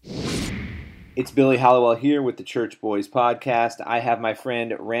say. It's Billy Hallowell here with the Church Boys podcast. I have my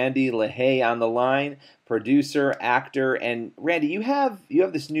friend Randy LaHaye on the line, producer, actor, and Randy, you have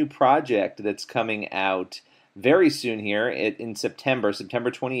this new project that's coming out very soon here in September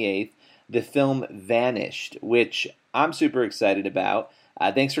 28th, the film Vanished, which I'm super excited about.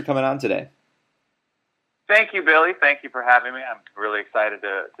 Thanks for coming on today. Thank you, Billy. Thank you for having me. I'm really excited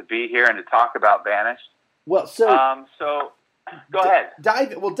to be here and to talk about Vanished. Well, so go ahead.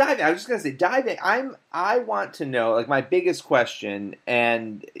 Dive in. I was just gonna say, dive in. I want to know, like, my biggest question,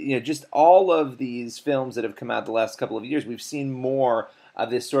 and just all of these films that have come out the last couple of years, we've seen more of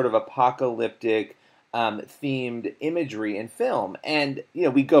this sort of apocalyptic themed imagery in film, and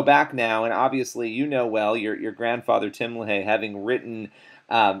we go back now, and obviously well your grandfather Tim LaHaye, having written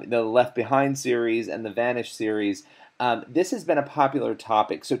the Left Behind series and the Vanished series. This has been a popular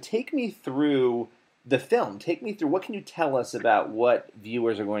topic. So take me through the film. Take me through, what can you tell us about what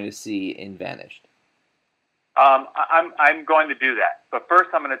viewers are going to see in Vanished? I'm going to do that. But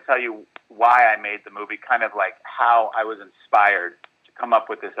first I'm going to tell you why I made the movie, kind of like how I was inspired to come up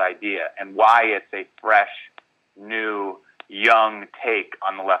with this idea and why it's a fresh, new, young take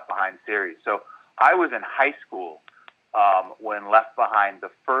on the Left Behind series. So I was in high school when Left Behind,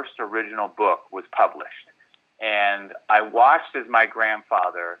 the first original book, was published. And I watched as my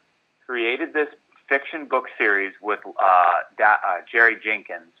grandfather created this fiction book series with Jerry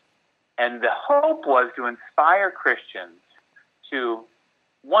Jenkins. And the hope was to inspire Christians to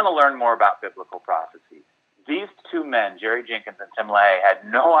want to learn more about biblical prophecies. These two men, Jerry Jenkins and Tim LaHaye,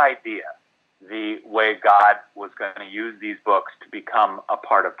 had no idea the way God was going to use these books to become a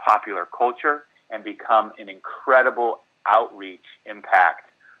part of popular culture and become an incredible outreach impact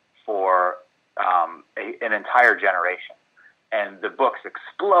for an entire generation. And the books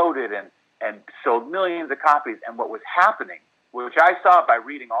exploded and sold millions of copies. And what was happening, which I saw by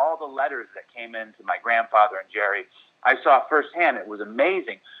reading all the letters that came in to my grandfather and Jerry, I saw firsthand. It was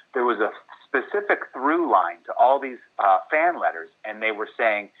amazing. There was a specific through line to all these fan letters, and they were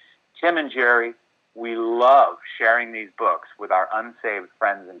saying, Tim and Jerry, we love sharing these books with our unsaved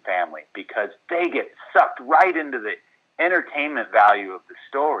friends and family because they get sucked right into the entertainment value of the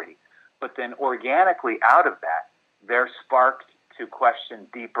story. But then organically out of that, they're sparked to question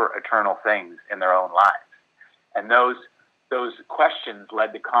deeper eternal things in their own lives. And those questions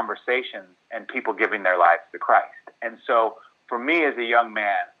led to conversations and people giving their lives to Christ. And so for me as a young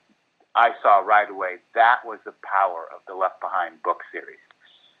man, I saw right away that was the power of the Left Behind book series.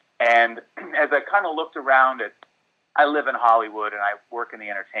 And as I kind of looked around at, I live in Hollywood and I work in the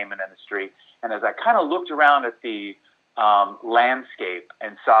entertainment industry, and as I kind of looked around at the landscape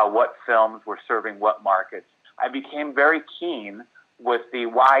and saw what films were serving what markets, I became very keen with the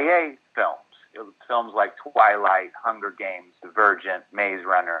YA films. Films like Twilight, Hunger Games, Divergent, Maze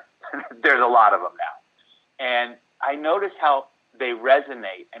Runner. There's a lot of them now. And I noticed how they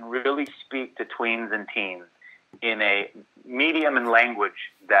resonate and really speak to tweens and teens in a medium and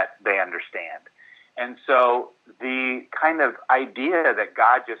language that they understand. And so the kind of idea that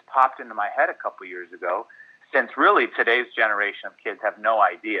God just popped into my head a couple years ago, since really today's generation of kids have no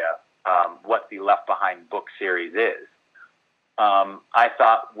idea what the Left Behind book series is, I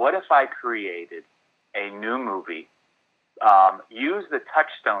thought, what if I created a new movie, use the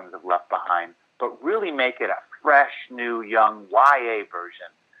touchstones of Left Behind, but really make it a fresh, new, young YA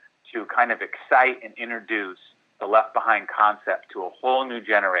version to kind of excite and introduce the Left Behind concept to a whole new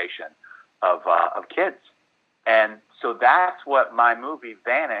generation of kids. And so that's what my movie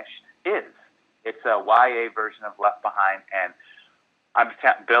Vanished is. It's a YA version of Left Behind, and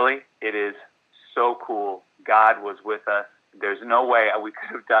Billy, it is so cool. God was with us. There's no way we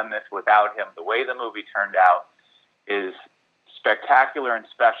could have done this without him. The way the movie turned out is spectacular and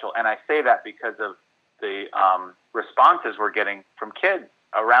special, and I say that because of the responses we're getting from kids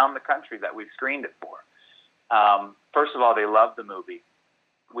around the country that we've screened it for. First of all, they love the movie.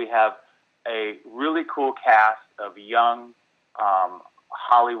 We have a really cool cast of young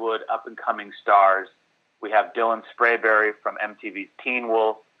Hollywood up-and-coming stars. We have Dylan Sprayberry from MTV's Teen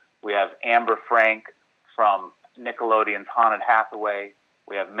Wolf. We have Amber Frank from Nickelodeon's Haunted Hathaway.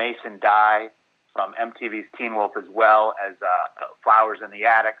 We have Mason Dye from MTV's Teen Wolf, as well as Flowers in the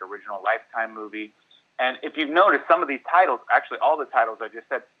Attic, original Lifetime movie. And if you've noticed, some of these titles, actually all the titles I just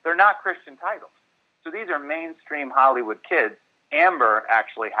said, they're not Christian titles. So these are mainstream Hollywood kids. Amber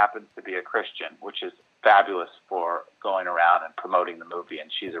actually happens to be a Christian, which is fabulous for going around and promoting the movie, and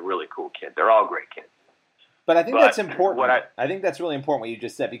she's a really cool kid. They're all great kids. But I think that's important. I think that's really important what you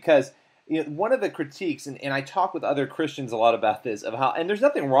just said, because one of the critiques, and I talk with other Christians a lot about this, of how, and there's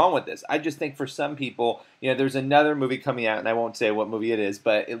nothing wrong with this. I just think for some people, there's another movie coming out, and I won't say what movie it is,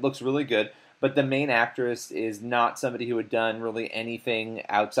 but it looks really good. But the main actress is not somebody who had done really anything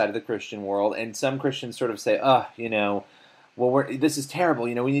outside of the Christian world, and some Christians sort of say, well, this is terrible.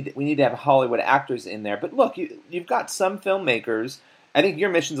 We need to have Hollywood actors in there. But look, you've got some filmmakers I think your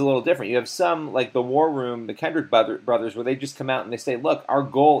mission's a little different. You have some, like the War Room, the Kendrick brothers, where they just come out and they say, look, our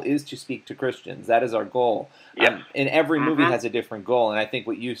goal is to speak to Christians. That is our goal. Yes. And every movie has a different goal, and I think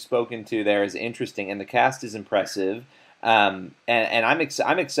what you've spoken to there is interesting, and the cast is impressive. And I'm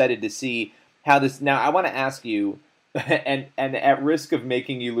excited to see how this... Now, I want to ask you, and at risk of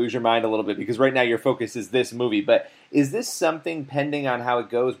making you lose your mind a little bit, because right now your focus is this movie, but is this something, pending on how it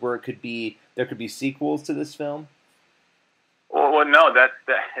goes, where there could be sequels to this film? Well, no,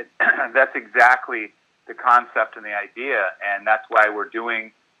 that's exactly the concept and the idea, and that's why we're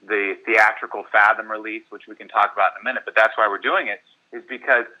doing the theatrical Fathom release, which we can talk about in a minute, but that's why we're doing it, is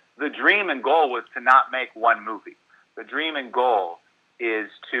because the dream and goal was to not make one movie. The dream and goal is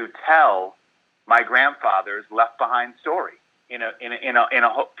to tell my grandfather's left behind story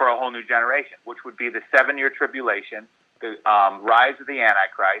for a whole new generation, which would be the 7-year tribulation, the rise of the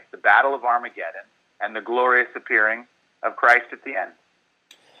Antichrist, the Battle of Armageddon, and the glorious appearing of Christ at the end.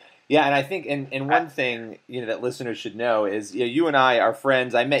 Yeah, and I think, and one thing that listeners should know is, you and I are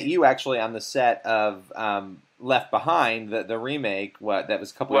friends. I met you actually on the set of Left Behind, the remake. That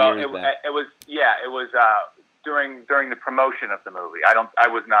was a couple of years back. It was during the promotion of the movie. I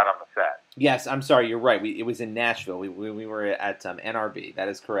was not on the set. Yes, I'm sorry. You're right. It was in Nashville. We were at NRB. That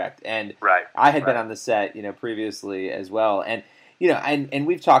is correct. And right. I had been on the set, previously as well. And and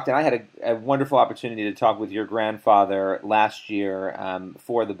we've talked, and I had a wonderful opportunity to talk with your grandfather last year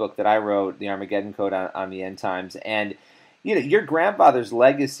for the book that I wrote, The Armageddon Code on the End Times. And, your grandfather's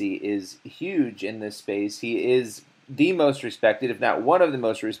legacy is huge in this space. He is the most respected, if not one of the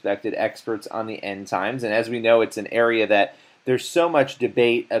most respected experts on the end times. And as we know, it's an area that there's so much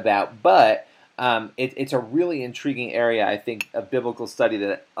debate about, but it's a really intriguing area, I think, of biblical study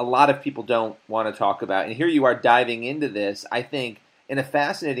that a lot of people don't want to talk about. And here you are diving into this, I think, in a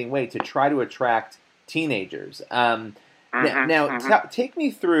fascinating way to try to attract teenagers. Take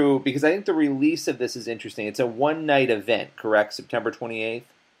me through, because I think the release of this is interesting. It's a one-night event, correct? September 28th?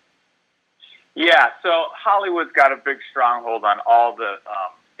 Yeah, so Hollywood's got a big stronghold on all the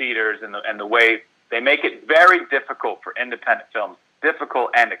theaters and the way they make it very difficult for independent films,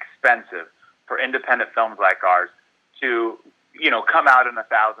 difficult and expensive for independent films like ours to, come out in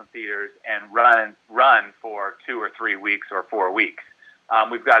 1,000 theaters and run for 2 or 3 weeks or 4 weeks.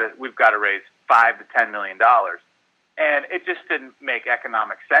 We've got to raise $5 to $10 million, and it just didn't make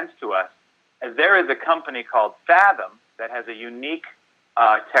economic sense to us. As there is a company called Fathom that has a unique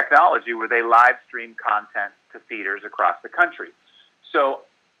technology where they live stream content to theaters across the country. So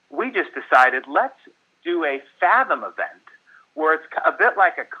we just decided, let's do a Fathom event where it's a bit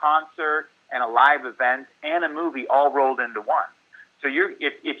like a concert and a live event and a movie all rolled into one. So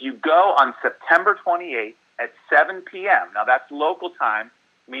if you go on September 28th at 7 p.m., now that's local time,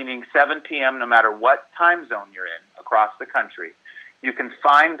 meaning 7 p.m. no matter what time zone you're in across the country, you can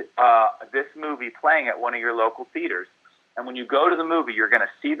find this movie playing at one of your local theaters. And when you go to the movie, you're going to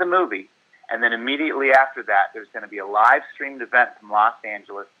see the movie, and then immediately after that, there's going to be a live-streamed event from Los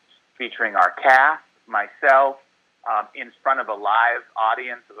Angeles featuring our cast, myself, in front of a live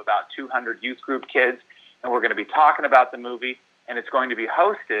audience of about 200 youth group kids, and we're going to be talking about the movie, and it's going to be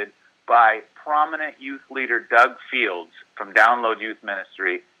hosted by prominent youth leader Doug Fields from Download Youth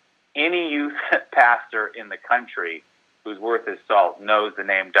Ministry. Any youth pastor in the country who's worth his salt knows the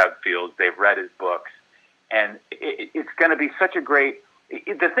name Doug Fields. They've read his books. And it's going to be such a great...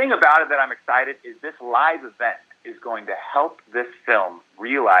 The thing about it that I'm excited is this live event is going to help this film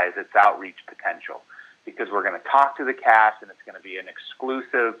realize its outreach potential, because we're going to talk to the cast, and it's going to be an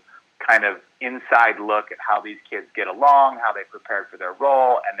exclusive kind of inside look at how these kids get along, how they prepared for their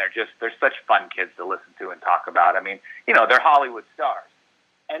role, and they're such fun kids to listen to and talk about. I mean, they're Hollywood stars.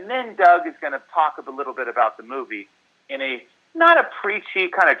 And then Doug is going to talk a little bit about the movie in a, not a preachy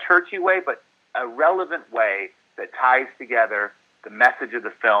kind of churchy way, but a relevant way that ties together the message of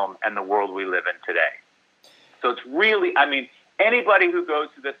the film and the world we live in today. So it's really, anybody who goes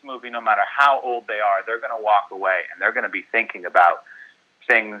to this movie, no matter how old they are, they're going to walk away and they're going to be thinking about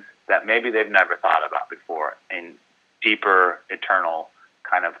things that maybe they've never thought about before in deeper, eternal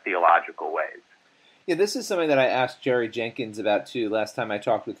kind of theological ways. Yeah, this is something that I asked Jerry Jenkins about too last time I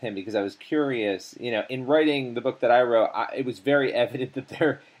talked with him, because I was curious. In writing the book that I wrote, it was very evident that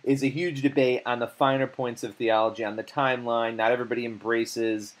there is a huge debate on the finer points of theology, on the timeline. Not everybody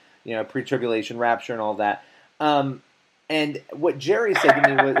embraces, pre-tribulation, rapture, and all that. And what Jerry said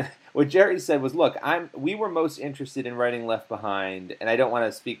to me was, look, we were most interested in writing Left Behind, and I don't want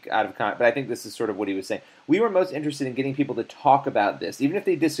to speak out of context, but I think this is sort of what he was saying. We were most interested in getting people to talk about this, even if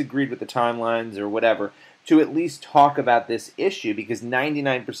they disagreed with the timelines or whatever, to at least talk about this issue, because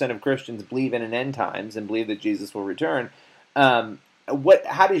 99% of Christians believe in an end times and believe that Jesus will return.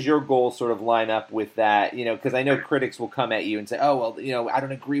 how does your goal sort of line up with that? You know, because I know critics will come at you and say, "Oh, well, you know, I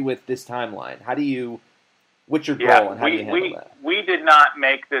don't agree with this timeline." What's your goal, and how do you handle that? We did not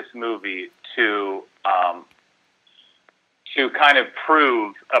make this movie to kind of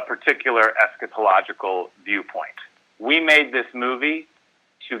prove a particular eschatological viewpoint. We made this movie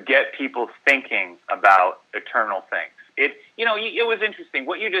to get people thinking about eternal things. It was interesting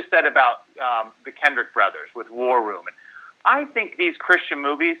what you just said about the Kendrick brothers with War Room. And I think these Christian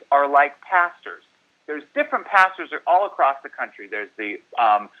movies are like pastors. There's different pastors all across the country. There's the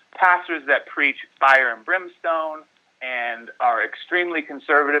pastors that preach fire and brimstone and are extremely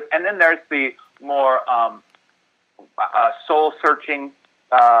conservative. And then there's the more soul-searching,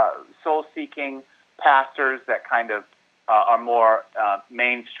 soul-seeking pastors that kind of are more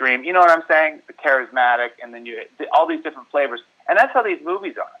mainstream. You know what I'm saying? The charismatic, and then all these different flavors. And that's how these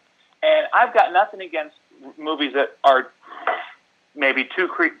movies are. And I've got nothing against movies that are maybe too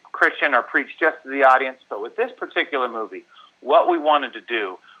Christian or preach just to the audience. But with this particular movie, what we wanted to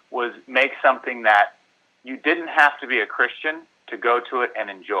do was make something that you didn't have to be a Christian to go to it and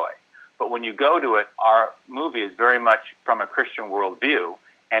enjoy. But when you go to it, our movie is very much from a Christian worldview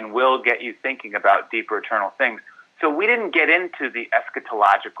and will get you thinking about deeper eternal things. So we didn't get into the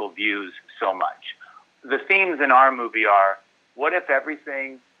eschatological views so much. The themes in our movie are, what if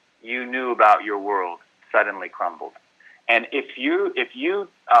everything you knew about your world suddenly crumbled? And if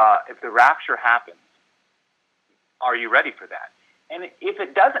the rapture happens, are you ready for that? And if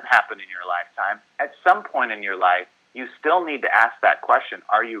it doesn't happen in your lifetime, at some point in your life, you still need to ask that question,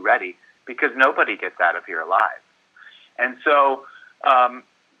 are you ready? Because nobody gets out of here alive. And so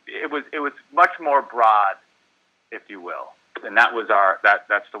it was much more broad, if you will. And that was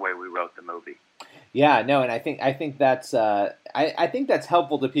that's the way we wrote the movie. Yeah, no, and I think that's I think that's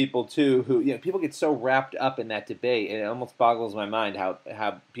helpful to people too. Who, you know, people get so wrapped up in that debate, and it almost boggles my mind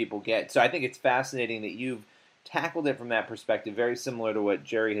how people get. So I think it's fascinating that you've tackled it from that perspective, very similar to what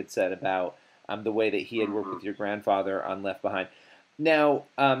Jerry had said about the way that he had worked with your grandfather on Left Behind. Now,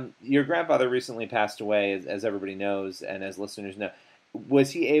 your grandfather recently passed away, as everybody knows, and as listeners know.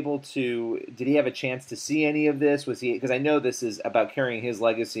 Was he able to? Did he have a chance to see any of this? Was he? Because I know this is about carrying his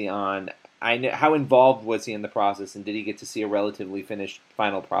legacy on. I know, how involved was he in the process, and did he get to see a relatively finished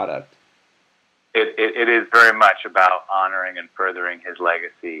final product? It is very much about honoring and furthering his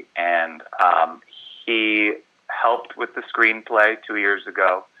legacy, and he helped with the screenplay 2 years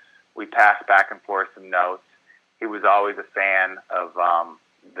ago. We passed back and forth some notes. He was always a fan of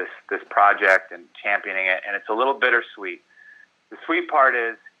this project and championing it, and it's a little bittersweet. The sweet part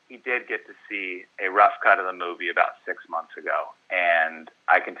is he did get to see a rough cut of the movie about 6 months ago, and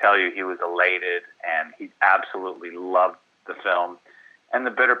I can tell you he was elated, and he absolutely loved the film. And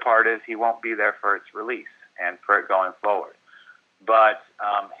the bitter part is he won't be there for its release and for it going forward. But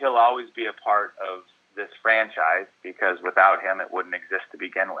he'll always be a part of this franchise because without him it wouldn't exist to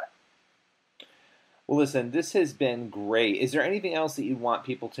begin with. Well, listen, this has been great. Is there anything else that you want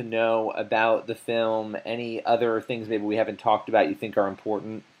people to know about the film? Any other things maybe we haven't talked about you think are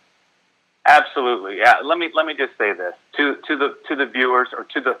important? Absolutely, yeah. Let me just say this to the viewers or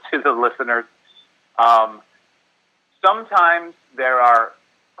to the listeners. Sometimes there are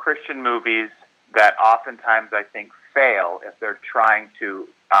Christian movies that oftentimes I think fail if they're trying to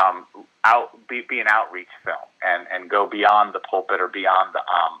be an outreach film and go beyond the pulpit or beyond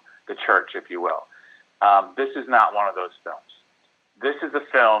the church, if you will. This is not one of those films. This is a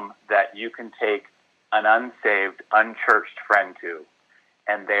film that you can take an unsaved, unchurched friend to,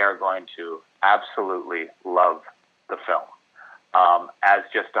 and they are going to absolutely love the film as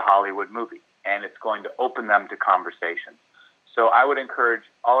just a Hollywood movie, and it's going to open them to conversation. So I would encourage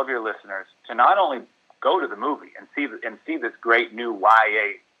all of your listeners to not only go to the movie and see this great new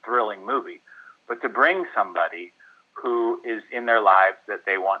YA thrilling movie, but to bring somebody who is in their lives that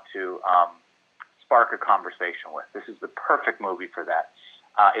they want to spark a conversation with. This is the perfect movie for that.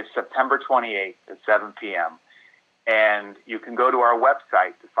 It's September 28th at 7 p.m. And you can go to our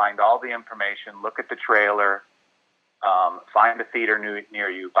website to find all the information, look at the trailer, find a theater near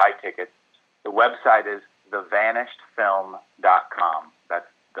you, buy tickets. The website is thevanishedfilm.com. That's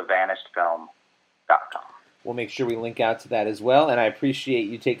thevanishedfilm.com. We'll make sure we link out to that as well, and I appreciate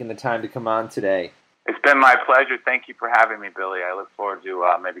you taking the time to come on today. It's been my pleasure. Thank you for having me, Billy. I look forward to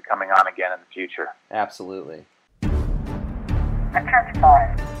maybe coming on again in the future. Absolutely. The Church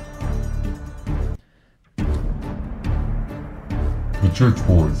Boys. The Church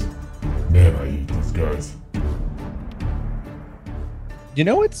Boys. Man, I hate those guys. You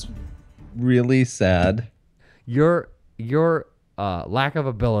know what's really sad? Your lack of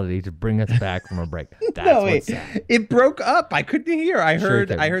ability to bring us back from a break. That's No, what's sad. it broke up. I couldn't hear. I Sure it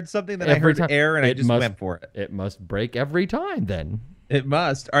did. heard something that Every I heard time. air, and I It just must- went for it. It must break every time then. It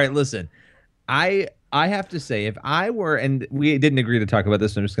must. All right, listen. I have to say, if I were, and we didn't agree to talk about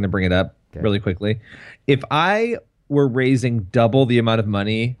this, so I'm just going to bring it up really quickly. If I were raising double the amount of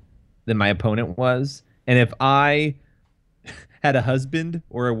money than my opponent was, and if I had a husband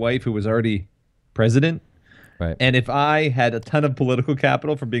or a wife who was already president, Right. and if I had a ton of political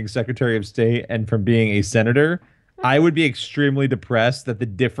capital from being Secretary of State and from being a senator, I would be extremely depressed that the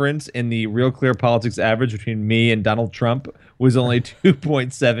difference in the Real Clear Politics average between me and Donald Trump was only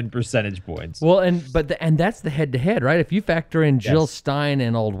 2.7 percentage points. Well, and that's the head-to-head, right? If you factor in Jill Stein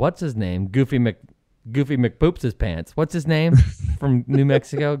and old what's his name, Goofy McPoops his pants. What's his name from New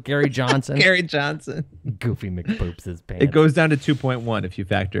Mexico? Gary Johnson. Gary Johnson. Goofy McPoops his pants. It goes down to 2.1 if you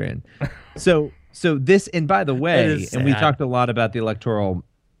factor in. So this, and by the way, and we talked a lot about the electoral,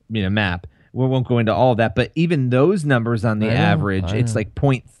 map. We won't go into all of that, but even those numbers on the average, it's like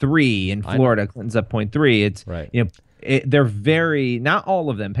 0.3 in Florida. Clinton's up 0.3. It's right. They're very, not all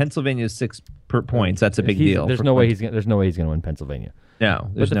of them. Pennsylvania is 6 points. That's a big deal. There's no way he's gonna win Pennsylvania. No,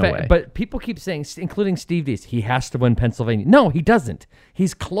 there's no way. But people keep saying, including Steve Deese, he has to win Pennsylvania. No, he doesn't.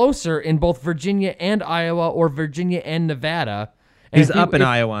 He's closer in both Virginia and Iowa, or Virginia and Nevada. And He's up in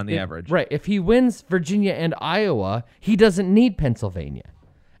Iowa on the average. Right. If he wins Virginia and Iowa, he doesn't need Pennsylvania.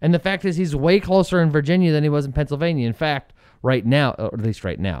 And the fact is, he's way closer in Virginia than he was in Pennsylvania. In fact, right now, or at least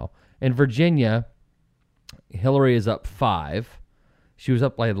right now, in Virginia, Hillary is up 5. She was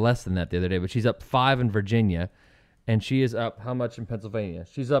up like less than that the other day, but she's up 5 in Virginia. And she is up how much in Pennsylvania?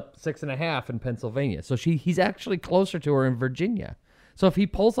 She's up 6.5 in Pennsylvania. So he's actually closer to her in Virginia. So if he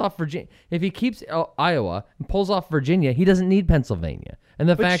pulls off Virginia, if he keeps Iowa and pulls off Virginia, he doesn't need Pennsylvania. And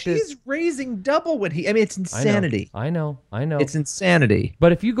the fact is, she's raising double what he. I mean, it's insanity. I know. It's insanity.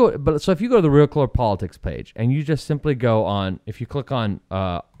 But if you go to the Real Clear Politics page and you just simply go on, if you click on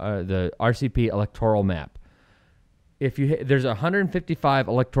the RCP electoral map, there's 155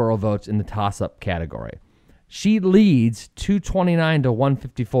 electoral votes in the toss-up category. She leads 229 to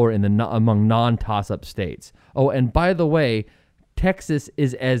 154 among non-toss-up states. Oh, and by the way, Texas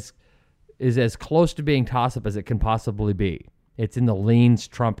is as close to being toss-up as it can possibly be. It's in the leans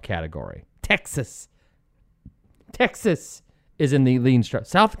Trump category. Texas is in the leans Trump.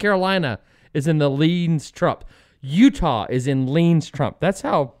 South Carolina is in the leans Trump. Utah is in leans Trump. That's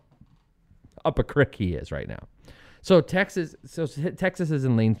how up a crick he is right now. So Texas is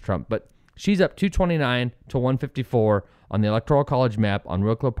in leans Trump, but she's up 229 to 154 on the Electoral College map on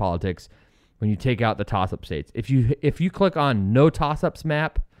Real Clear Politics when you take out the toss-up states. If you click on no toss-ups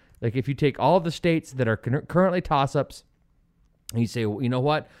map, like if you take all of the states that are currently toss-ups, and you say, well, you know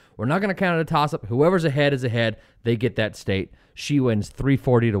what? We're not going to count it a toss-up. Whoever's ahead is ahead. They get that state. She wins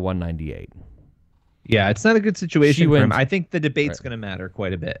 340 to 198. Yeah, it's not a good situation for him. wins. I think the debate's going to matter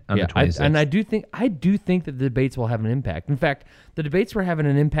quite a bit on the 26th. I do think that the debates will have an impact. In fact, the debates were having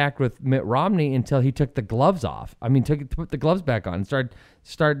an impact with Mitt Romney until he took the gloves off. I mean, put the gloves back on and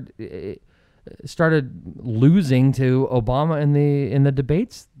started losing to Obama in the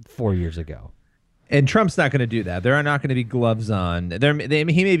debates 4 years ago. And Trump's not going to do that. There are not going to be gloves on. He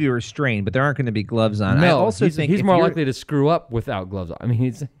may be restrained, but there aren't going to be gloves on. No, I also think he's more likely to screw up without gloves on. I mean,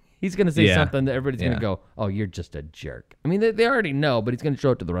 he's going to say Yeah. something that everybody's going to go, "Oh, you're just a jerk." I mean, they already know, but he's going to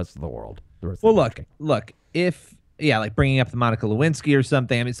show it to the rest of the world. Look, if like bringing up the Monica Lewinsky or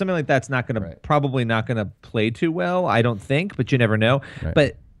something. I mean, something like that's not going to probably not going to play too well. I don't think, but you never know. Right.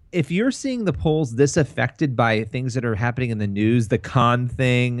 But if you're seeing the polls this affected by things that are happening in the news, the Khan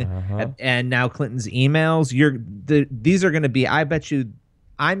thing, and now Clinton's emails, these are going to be. I bet you.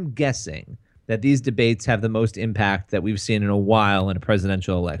 I'm guessing that these debates have the most impact that we've seen in a while in a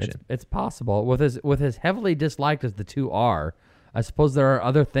presidential election. It's possible with as heavily disliked as the two are. I suppose there are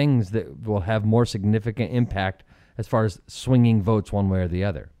other things that will have more significant impact as far as swinging votes one way or the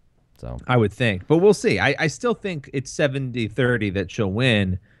other. So I would think, but we'll see. I still think it's 70-30 that she'll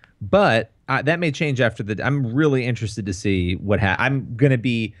win, but that may change after I'm really interested to see what happens. I'm going to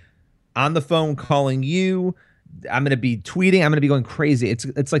be on the phone calling you. I'm going to be tweeting. I'm going to be going crazy.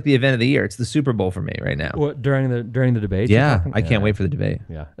 It's like the event of the year. It's the Super Bowl for me right now. what, during the debate? Yeah, I can't wait for the debate.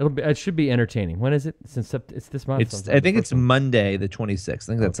 Yeah, it should be entertaining. When is it? Since it's this month. I think it's Monday, the 26th. I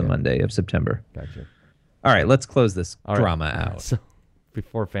think that's a Monday of September. Gotcha. All right, let's close this drama All right. out. So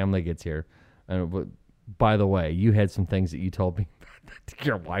before family gets here, by the way, you had some things that you told me that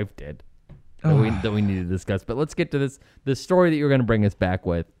your wife did that we need to discuss. But let's get to this story that you're going to bring us back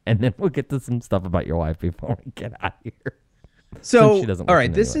with, and then we'll get to some stuff about your wife before we get out of here. So, she doesn't all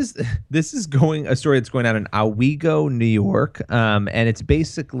right, listen this is going a story that's going on in Oswego, New York, and it's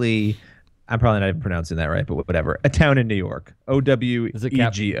basically, I'm probably not even pronouncing that right, but whatever, a town in New York,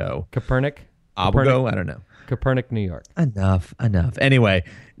 Owego, Copernic? Oswego, I don't know. Copernic, New York. Enough. Anyway,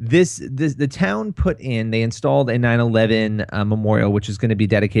 the town they installed a 9/11 memorial, which is going to be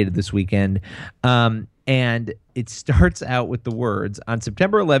dedicated this weekend. And it starts out with the words, on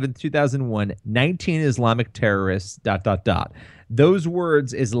September 11th, 2001, 19 Islamic terrorists, ... Those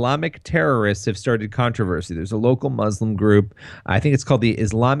words, Islamic terrorists, have started controversy. There's a local Muslim group. I think it's called the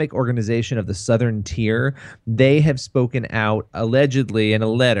Islamic Organization of the Southern Tier. They have spoken out allegedly in a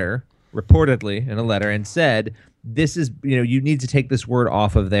letter, reportedly in a letter, and said, this is, you need to take this word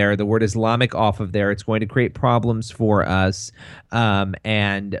off of there, the word Islamic off of there. It's going to create problems for us.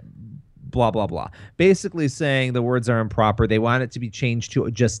 And blah, blah, blah. Basically saying the words are improper. They want it to be changed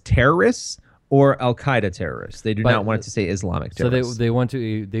to just terrorists or Al-Qaeda terrorists. They do not want it to say Islamic terrorists. So they want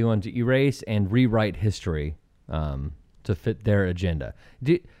to erase and rewrite history to fit their agenda.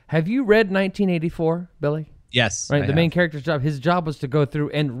 Have you read 1984, Billy? Yes. Right. The main character's job, his job was to go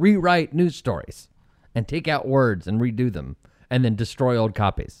through and rewrite news stories and take out words and redo them and then destroy old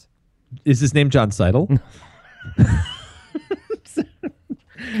copies. Is his name John Seidel?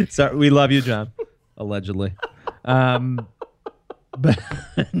 Sorry, we love you, John. Allegedly. But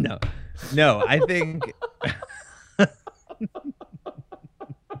no, I think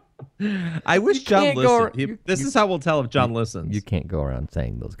I wish John listened. This is how we'll tell if John listens. You can't go around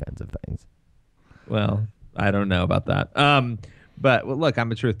saying those kinds of things. Well, I don't know about that. But look,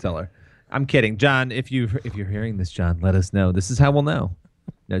 I'm a truth teller. I'm kidding, John. If you're hearing this, John, let us know. This is how we'll know.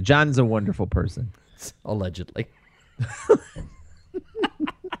 No, John's a wonderful person. Allegedly.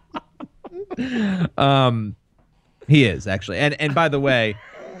 He is actually, and by the way,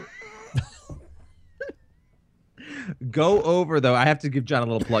 go over though. I have to give John a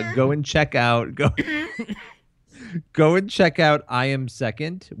little plug. Go and check out. Go and check out I Am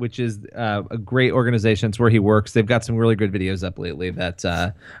Second, which is a great organization. It's where he works. They've got some really good videos up lately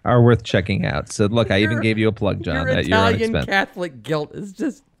that are worth checking out. So look, I even gave you a plug, John. Your Italian Catholic guilt is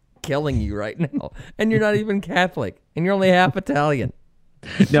just killing you right now, and you're not even Catholic, and you're only half Italian.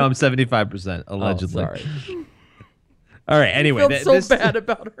 No, I'm 75%, allegedly. Oh, sorry. All right, anyway. I feel so bad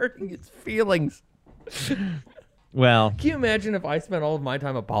about hurting his feelings. Well. Can you imagine if I spent all of my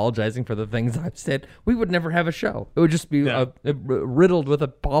time apologizing for the things I've said? We would never have a show. It would just be riddled with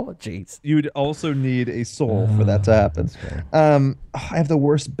apologies. You'd also need a soul for that to happen. I have the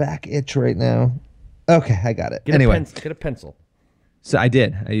worst back itch right now. Okay, I got it. Get a pencil. So I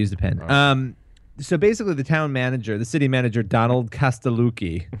did. I used a pen. Right. So basically, the city manager, Donald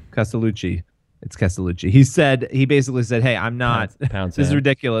Castellucci. It's Castellucci. He basically said, "Hey, I'm not. This is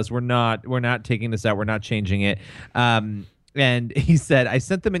ridiculous. We're not taking this out. We're not changing it." And he said, "I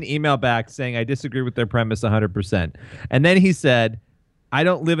sent them an email back saying I disagree with their premise 100%." And then he said, "I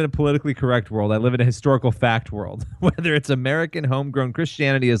don't live in a politically correct world. I live in a historical fact world. Whether it's American, homegrown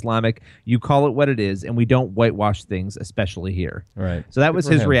Christianity, Islamic, you call it what it is, and we don't whitewash things, especially here." Right. So that was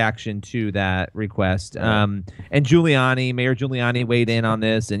his reaction to that request. Right. And Mayor Giuliani weighed in on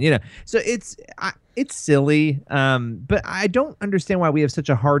this, and so it's silly. But I don't understand why we have such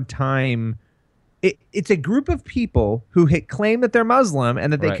a hard time. It's a group of people who claim that they're Muslim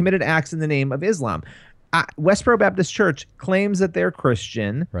and that they committed acts in the name of Islam. Westboro Baptist Church claims that they're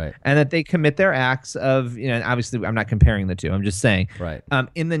Christian, right, and that they commit their acts of, and obviously I'm not comparing the two. I'm just saying, right,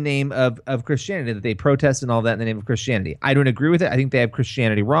 in the name of Christianity, that they protest and all that in the name of Christianity. I don't agree with it. I think they have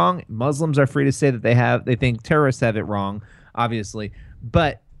Christianity wrong. Muslims are free to say that they think terrorists have it wrong, obviously,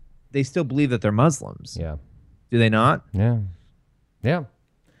 but they still believe that they're Muslims. Yeah. Do they not? Yeah. Yeah.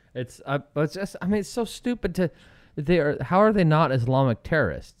 It's just, it's so stupid how are they not Islamic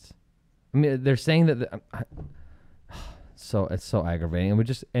terrorists? I mean, they're saying that so it's so aggravating, and we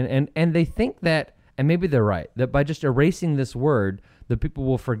just and they think that, and maybe they're right, that by just erasing this word, the people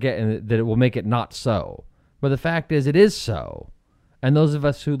will forget and that it will make it not so. But the fact is, it is so, and those of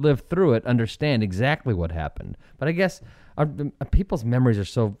us who lived through it understand exactly what happened. But I guess people's memories are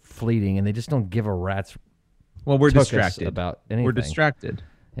so fleeting, and they just don't give a rat's. Well, we're distracted about anything. We're distracted.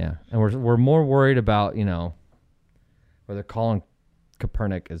 Yeah, and we're more worried about where they're calling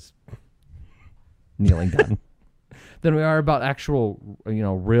Copernic as kneeling down than we are about actual,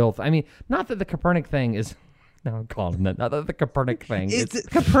 real. Not that the Copernic thing is. No, I'm calling that. Not that the Copernic thing.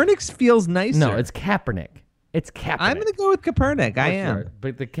 Copernic feels nicer. No, it's Kaepernick. It's Kaepernick. I'm going to go with Copernic. I am. Sure.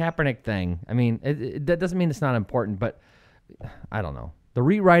 But the Kaepernick thing. That doesn't mean it's not important. But I don't know. The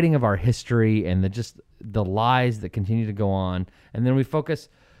rewriting of our history and the lies that continue to go on, and then we focus.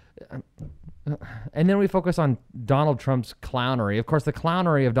 and then we focus on Donald Trump's clownery. Of course, the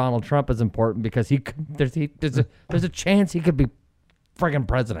clownery of Donald Trump is important because there's a chance he could be friggin'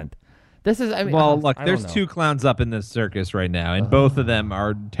 president. This is, I mean, well, look, I there's don't know. two clowns up in this circus right now, and both of them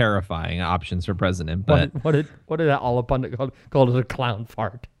are terrifying options for president. But What did that all up on called it a clown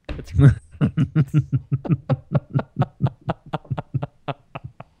fart?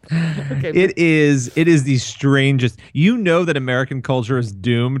 Okay, it is the strangest. You know that American culture is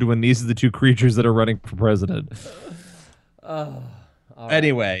doomed when these are the two creatures that are running for president.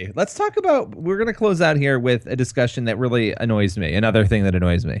 Anyway, let's talk about. We're going to close out here with a discussion that really annoys me. Another thing that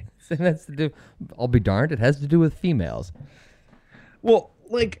annoys me. that's to do. I'll be darned. It has to do with females. Well,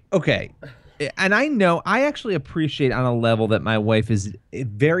 like, okay. And I actually appreciate on a level that my wife is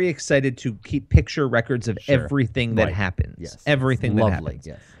very excited to keep picture records of everything that happens. Yes. Everything that happens.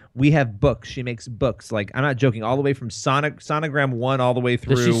 Yes. We have books. She makes books. Like, I'm not joking, all the way from Sonogram 1 all the way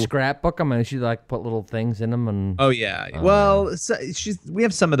through. Does she scrapbook them and she like put little things in them? And oh yeah. Well, so we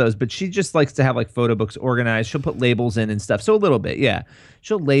have some of those, but she just likes to have like photo books organized. She'll put labels in and stuff. So a little bit, yeah.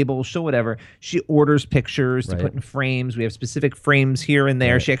 She'll label, she'll whatever. She orders pictures to put in frames. We have specific frames here and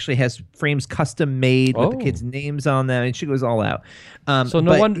there. She actually has frames custom made with the kids' names on them, and she goes all out. So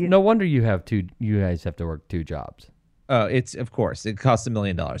no wonder you guys have to work 2 jobs. Oh, it's of course it costs $1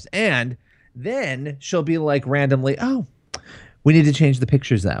 million, and then she'll be like randomly, "Oh, we need to change the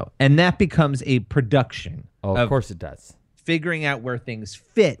pictures out," and that becomes a production. Oh, of course it does. Figuring out where things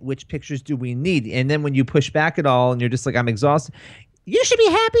fit, which pictures do we need, and then when you push back at all, and you're just like, "I'm exhausted." You should be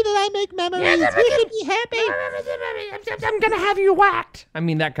happy that I make memories. You should be happy. I'm gonna have you whacked. I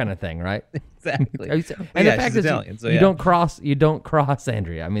mean that kind of thing, right? Exactly. And yeah, the fact she's is, Italian, so you don't cross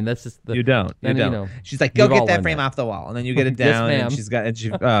Andrea. I mean, that's just you don't. She's like, go get that frame off the wall, and then you get it down, ma'am. and she's got.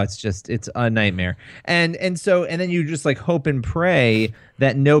 It's a nightmare. And then you just like hope and pray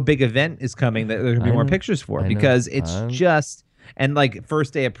that no big event is coming that there can be more pictures for, because it's just. And like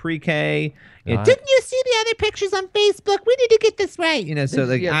first day of pre-K, didn't you see the other pictures on Facebook? We need to get this right, So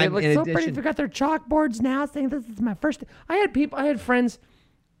like, they look so pretty. They got their chalkboards now, saying this is my first. I had friends.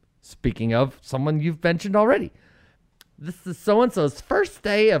 Speaking of someone you've mentioned already, this is so and so's first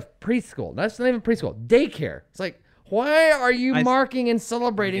day of preschool. That's not even preschool. Daycare. It's like, why are you marking and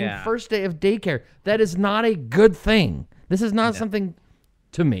celebrating first day of daycare? That is not a good thing. This is not something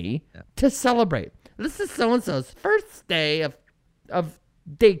to me to celebrate. This is so and so's first day of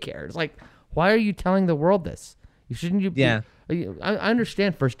daycare. It's like, why are you telling the world this? You shouldn't. I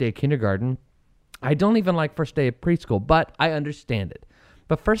understand first day of kindergarten. I don't even like first day of preschool, but I understand it.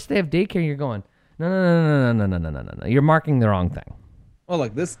 But first day of daycare, you're going, no. You're marking the wrong thing. Oh,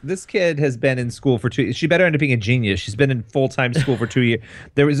 look, this kid has been in school for 2 years. She better end up being a genius. She's been in full-time school for 2 years.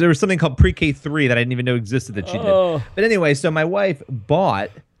 There was something called pre-K 3 that I didn't even know existed that she did. But anyway, so my wife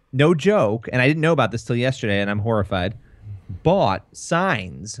bought, no joke, and I didn't know about this till yesterday, and I'm horrified, bought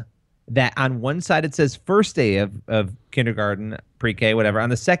signs that on one side it says first day of kindergarten, pre-K, whatever. On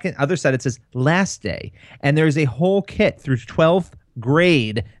the other side it says last day. And there's a whole kit through 12th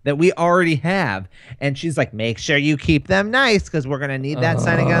grade that we already have. And she's like, make sure you keep them nice because we're going to need that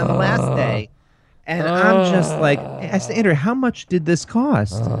sign again on the last day. And I'm just like, I said, Andrew, how much did this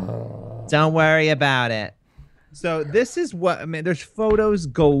cost? Don't worry about it. So this is there's photos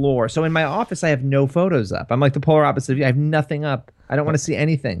galore. So in my office, I have no photos up. I'm like the polar opposite of you. I have nothing up. I don't want to see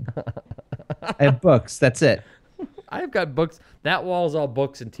anything. I have books. That's it. I've got books. That wall's all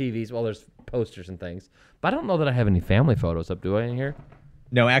books and TVs. Well, there's posters and things. But I don't know that I have any family photos up. Do I in here?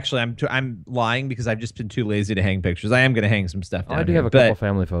 No, actually, I'm lying because I've just been too lazy to hang pictures. I am going to hang some stuff down I do here, have a couple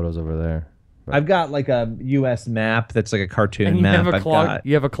family photos over there. But I've got like a U.S. map that's like a cartoon and you map. Have a clock,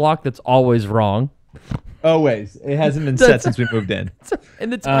 you have a clock that's always wrong. Always. It hasn't been set since we moved in.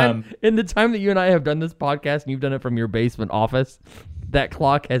 In the time that you and I have done this podcast, and you've done it from your basement office, that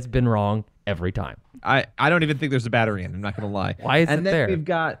clock has been wrong every time. I don't even think there's a battery in. I'm not going to lie. Why is it there? We've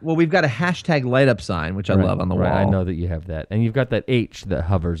got a hashtag light up sign, which I love on the wall. I know that you have that, and you've got that H that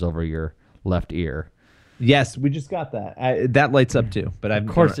hovers over your left ear. Yes, we just got that. That lights up too, but of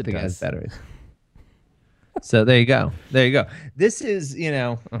course it does. Batteries. So there you go. This is,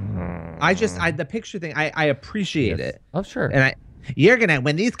 the picture thing. I appreciate it. Oh sure. And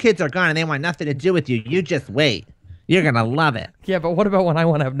when these kids are gone and they want nothing to do with you, you just wait. You're gonna love it. Yeah, but what about when I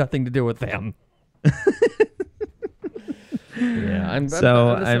want to have nothing to do with them? Yeah, and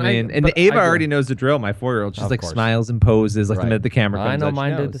Ava already knows the drill. My 4-year-old, she's like smiles and poses like the minute the camera comes. I know out,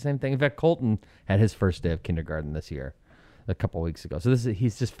 mine did the same thing. In fact, Colton had his first day of kindergarten this year, a couple weeks ago. So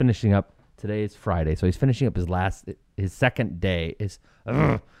he's just finishing up. Today is Friday, so he's finishing up his second day,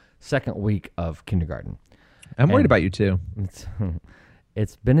 second week of kindergarten. I'm worried about you too.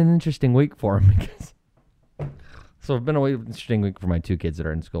 it's been an interesting week for him because. So it's been an interesting week for my 2 kids that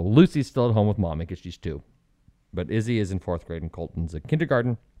are in school. Lucy's still at home with mommy because she's 2. But Izzy is in 4th grade and Colton's in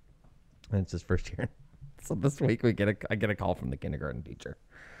kindergarten. And it's his first year. So this week I get a call from the kindergarten teacher.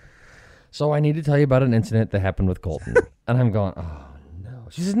 So I need to tell you about an incident that happened with Colton. And I'm going, oh no.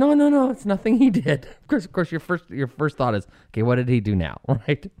 She says, no, it's nothing he did. Of course, your first thought is, okay, what did he do now,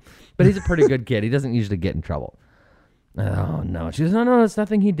 right? But he's a pretty good kid. He doesn't usually get in trouble. Oh no. She says, no, it's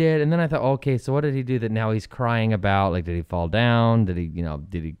nothing he did. And then I thought, okay, so what did he do that now he's crying about? Like, did he fall down? Did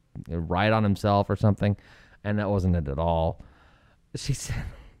he ride on himself or something? And that wasn't it at all. She said,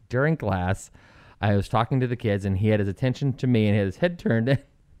 during class, I was talking to the kids and he had his attention to me and he had his head turned in.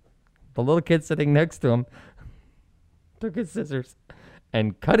 The little kid sitting next to him took his scissors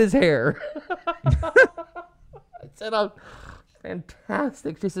and cut his hair. I said, oh,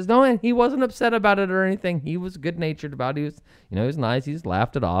 fantastic. She says, no, and he wasn't upset about it or anything. He was good-natured about it. He was nice. He just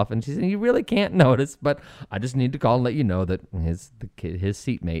laughed it off. And she said, you really can't notice, but I just need to call and let you know that his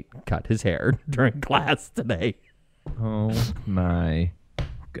seatmate cut his hair during class today. Oh, my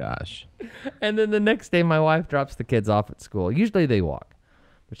gosh. And then the next day, my wife drops the kids off at school. Usually they walk.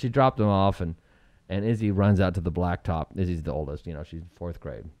 But she dropped them off, and Izzy runs out to the blacktop. Izzy's the oldest, she's in 4th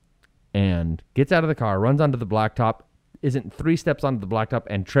grade. And gets out of the car, runs onto the blacktop, isn't 3 steps onto the blacktop,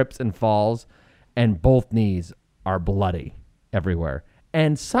 and trips and falls, and both knees are bloody everywhere.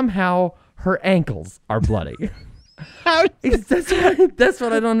 And somehow her ankles are bloody. That's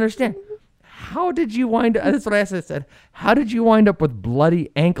what I don't understand. How did you wind up? That's what I asked. I said, how did you wind up with bloody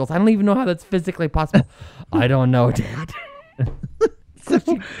ankles? I don't even know how that's physically possible. I don't know, Dad. So,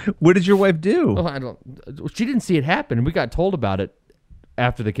 what did your wife do? Oh, she didn't see it happen. We got told about it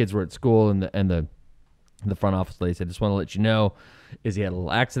after the kids were at school, and the front office lady said, just want to let you know, Izzy had a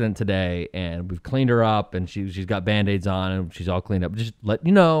little accident today, and we've cleaned her up, and she's got Band-Aids on, and she's all cleaned up. Just let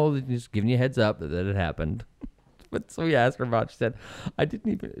you know, just giving you a heads up that it happened. But so we asked her about it. She said, I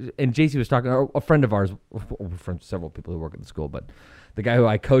didn't even, and JC was talking, a friend of ours, from several people who work at the school, but the guy who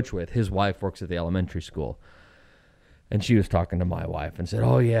I coach with, his wife works at the elementary school. And she was talking to my wife and said,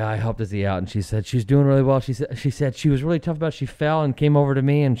 oh, yeah, I helped Izzy out. And she said, she's doing really well. She said she was really tough about it. She fell and came over to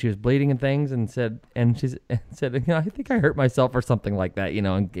me and she was bleeding and things and said, I think I hurt myself or something like that,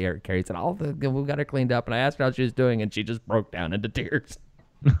 And Carrie said, oh, we got her cleaned up. And I asked her how she was doing and she just broke down into tears.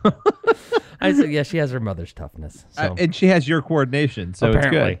 I said, yeah, she has her mother's toughness. So. And she has your coordination, so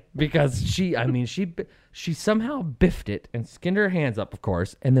apparently, it's good. Because she somehow biffed it and skinned her hands up, of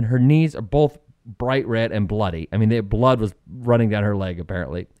course, and then her knees are both bright red and bloody. I mean, the blood was running down her leg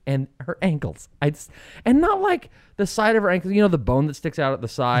apparently, and her ankles. And not like the side of her ankle. The bone that sticks out at the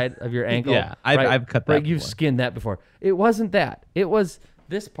side of your ankle. Yeah, I've cut that. Right, you've skinned that before. It wasn't that. It was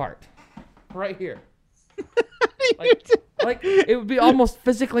this part, right here. Like it would be almost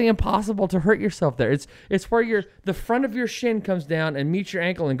physically impossible to hurt yourself there. It's where the front of your shin comes down and meets your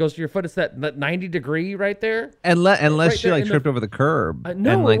ankle and goes to your foot. It's that 90-degree right there. Unless right she there tripped over the curb no,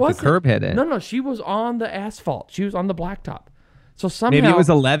 and it wasn't. the curb hit it. No, she was on the asphalt. She was on the blacktop. So somehow maybe it was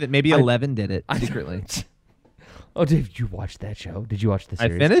 11. Maybe 11 did it secretly. Oh, did you watch that show? Did you watch the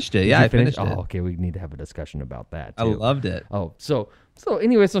series? I finished it. Yeah, I finished it. Oh, okay. We need to have a discussion about that too. I loved it. Oh, so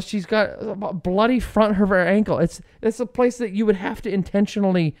anyway, so she's got a bloody front of her ankle. It's a place that you would have to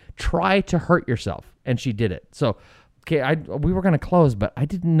intentionally try to hurt yourself, and she did it. So, okay, we were going to close, but I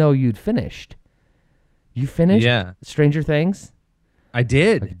didn't know you'd finished. You finished? Yeah. Stranger Things? I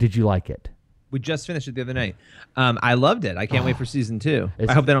did. Okay, did you like it? We just finished it the other night. I loved it. I can't wait for season 2.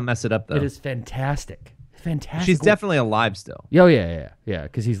 I hope they don't mess it up, though. It is fantastic. Fantastic. She's definitely alive still. Oh, yeah.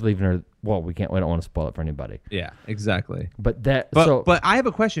 Because he's leaving her. Well, we don't want to spoil it for anybody. Yeah, exactly. But I have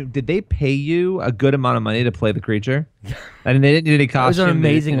a question. Did they pay you a good amount of money to play the creature? I mean, they didn't need any costume. It was an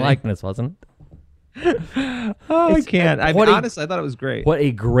amazing likeness, wasn't it? I can't. Honestly, I thought it was great. What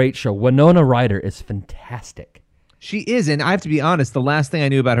a great show. Winona Ryder is fantastic. She is, and I have to be honest, the last thing I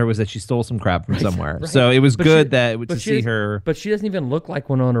knew about her was that she stole some crap from somewhere. Right. So it was good to see her. But she doesn't even look like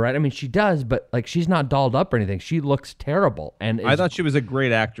Winona Ryder. I mean, she does, but she's not dolled up or anything. She looks terrible. And I thought she was a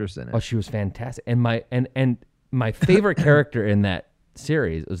great actress in it. Oh, she was fantastic. And my favorite character in that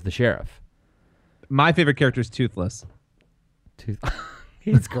series was the sheriff. My favorite character is Toothless.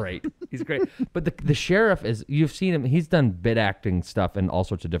 He's great. He's great. But the sheriff is, you've seen him, he's done bit acting stuff in all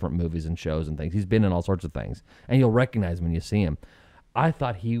sorts of different movies and shows and things. He's been in all sorts of things. And you'll recognize him when you see him. I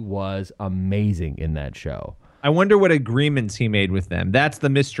thought he was amazing in that show. I wonder what agreements he made with them. That's the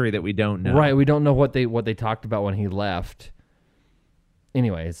mystery that we don't know. Right. We don't know what they talked about when he left.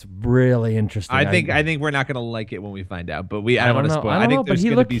 Anyway, it's really interesting. I think we're not going to like it when we find out, but I don't want to spoil. I think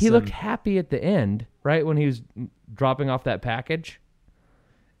he looked happy at the end, right? When he was dropping off that package.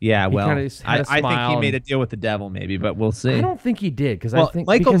 Yeah, He well, kinda had a I think smile he made and- a deal with the devil, maybe, but we'll see. I don't think he did because well, I think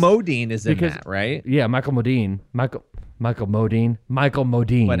Michael because, Modine is in because- that, right? Yeah, Michael Modine. Michael Modine.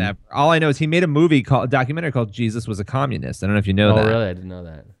 Whatever. All I know is he made a documentary called "Jesus Was a Communist." I don't know if you know Oh, that. really? I didn't know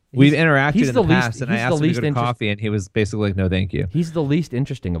that. We've He's- interacted he's in the least- past, and I he's asked the him to least go to interest- coffee, and he was basically like, "No, thank you." He's the least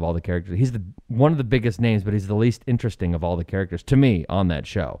interesting of all the characters. He's one of the biggest names, but he's the least interesting of all the characters to me on that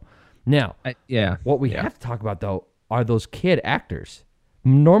show. Now, Yeah. what we have to talk about though are those kid actors.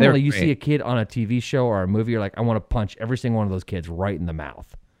 Normally, They're you great. see a kid on a TV show or a movie, you're like, I want to punch every single one of those kids right in the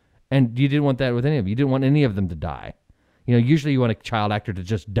mouth. And you didn't want that with any of them. You didn't want any of them to die. You know, usually you want a child actor to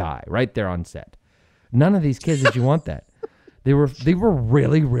just die right there on set. None of these kids did you want that. They were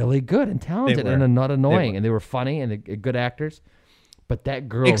really, really good and talented were. and not annoying, were. and they were funny and they're good actors. But that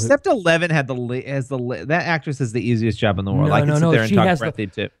girl, who- Except 11 had that actress has the easiest job in the world. I can sit there and she talk has breathy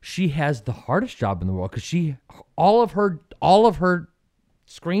too. she has the hardest job in the world because all of her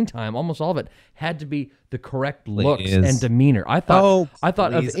screen time, almost all of it, had to be the correct looks Please. and demeanor. I thought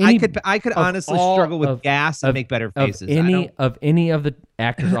of please. any, I could of honestly all struggle with of- gas and of- make better of faces. any of the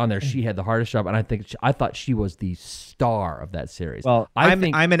actors on there, she had the hardest job, and I thought she was the star of that series. Well, I'm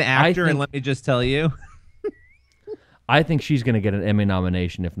an actor, and let me just tell you. I think she's going to get an Emmy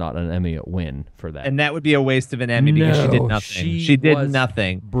nomination, if not an Emmy win for that. And that would be a waste of an Emmy because she did No, nothing. she did was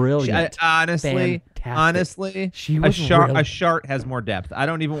nothing. brilliant. Honestly, Fantastic. She a was a shart has more depth. I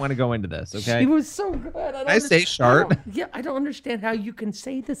don't even want to go into this. Okay, She was so good. I say shart? I don't understand how you can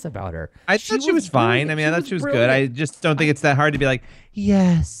say this about her. I thought she was fine. brilliant. I mean, I thought she was good. brilliant. I just don't think it's that hard to be like,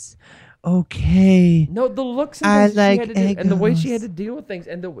 yes, okay. No, the looks I and things like she had to do, and the way she egos. had to deal with things,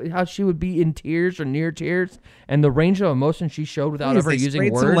 and how she would be in tears or near tears, and the range of emotion she showed without ever They using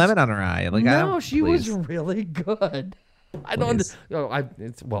sprayed words. some lemon on her eye. Like, I No, don't, she please. was really good. I don't. Please.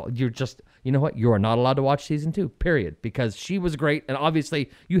 You're just. You know what? You are not allowed to watch season 2. Period. Because she was great, and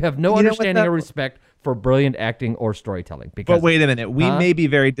obviously you have no You know what, understanding though? or respect for brilliant acting or storytelling. Because But wait a minute. We Huh? may be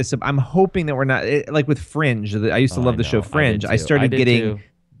very I'm hoping that we're not like with Fringe. I used to Oh, love I the show know. I Fringe. did I too. started I did getting too.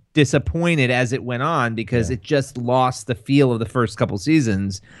 disappointed as it went on because it just lost the feel of the first couple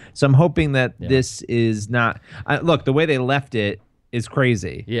seasons. So I'm hoping that this is not. Look, the way they left it is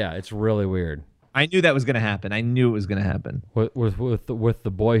crazy. Yeah, it's really weird. I knew that was going to happen. I knew it was going to happen. With the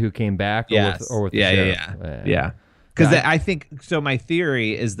boy who came back, Yes. or with the sheriff? Yeah. Because Yeah, I think so. My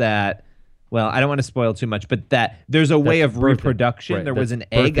theory is that. Well, I don't want to spoil too much, but that there's a way of That's birthing. reproduction. Right, There was an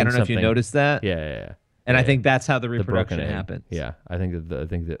that's egg. I birthing don't know if you something. noticed that. Yeah. And I Yeah. think that's how the The broken reproduction egg. happens. Yeah, I think that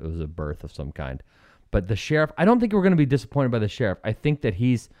it was a birth of some kind. But the sheriff, I don't think we're going to be disappointed by the sheriff. I think that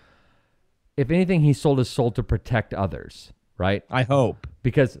if anything, he sold his soul to protect others, right? I hope.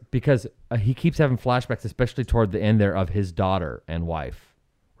 Because he keeps having flashbacks, especially toward the end there, of his daughter and wife,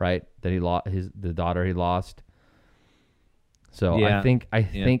 right? That he lost the daughter he lost. So Yeah.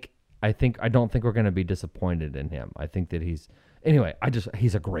 I don't think we're going to be disappointed in him. I think that he's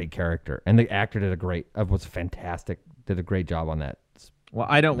a great character, and the actor was fantastic. Did a great job on that. Well,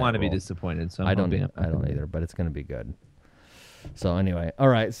 I don't want to be role. disappointed, so I don't either, but it's going to be good. So anyway, all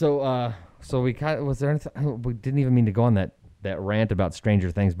right. So we was there anything? We didn't even mean to go on that rant about Stranger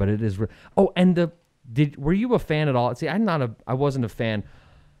Things, but it is. Were you a fan at all? See, I wasn't a fan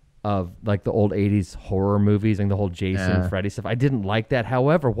of like the old 80s horror movies and the whole Jason, Freddy stuff. I didn't like that.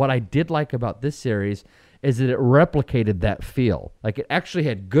 However, what I did like about this series is that it replicated that feel. Like it actually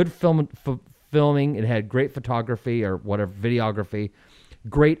had good filming. It had great photography or whatever, videography,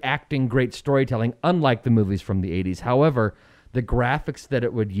 great acting, great storytelling, unlike the movies from the 80s. However, the graphics that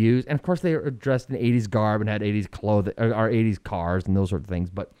it would use, and of course they were dressed in 80s garb and had 80s clothing or 80s cars and those sort of things,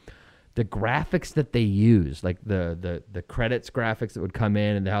 but the graphics that they use, like the credits graphics that would come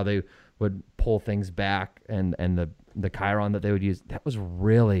in and how they would pull things back and the chyron that they would use, that was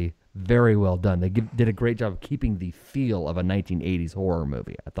really very well done. They did a great job of keeping the feel of a 1980s horror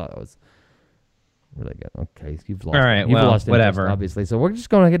movie. I thought it was really good. Okay, you've lost. All right, you've well, lost interest, whatever. obviously, so we're just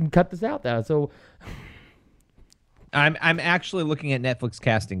going ahead and cut this out now. So, I'm actually looking at Netflix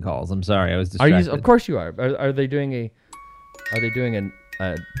casting calls. I'm sorry, I was are distracted. you? Of course you are. Are they doing a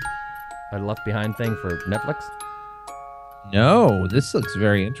Left Behind thing for Netflix? No, this looks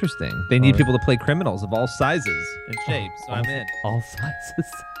very interesting. They need people to play criminals of all sizes and shapes, so I'm in. All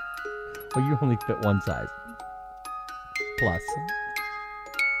sizes. Well, you only fit one size. Plus.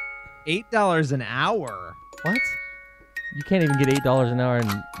 $8 an hour. What? You can't even get $8 an hour in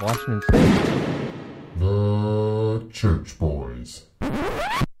Washington State. The Church Boys.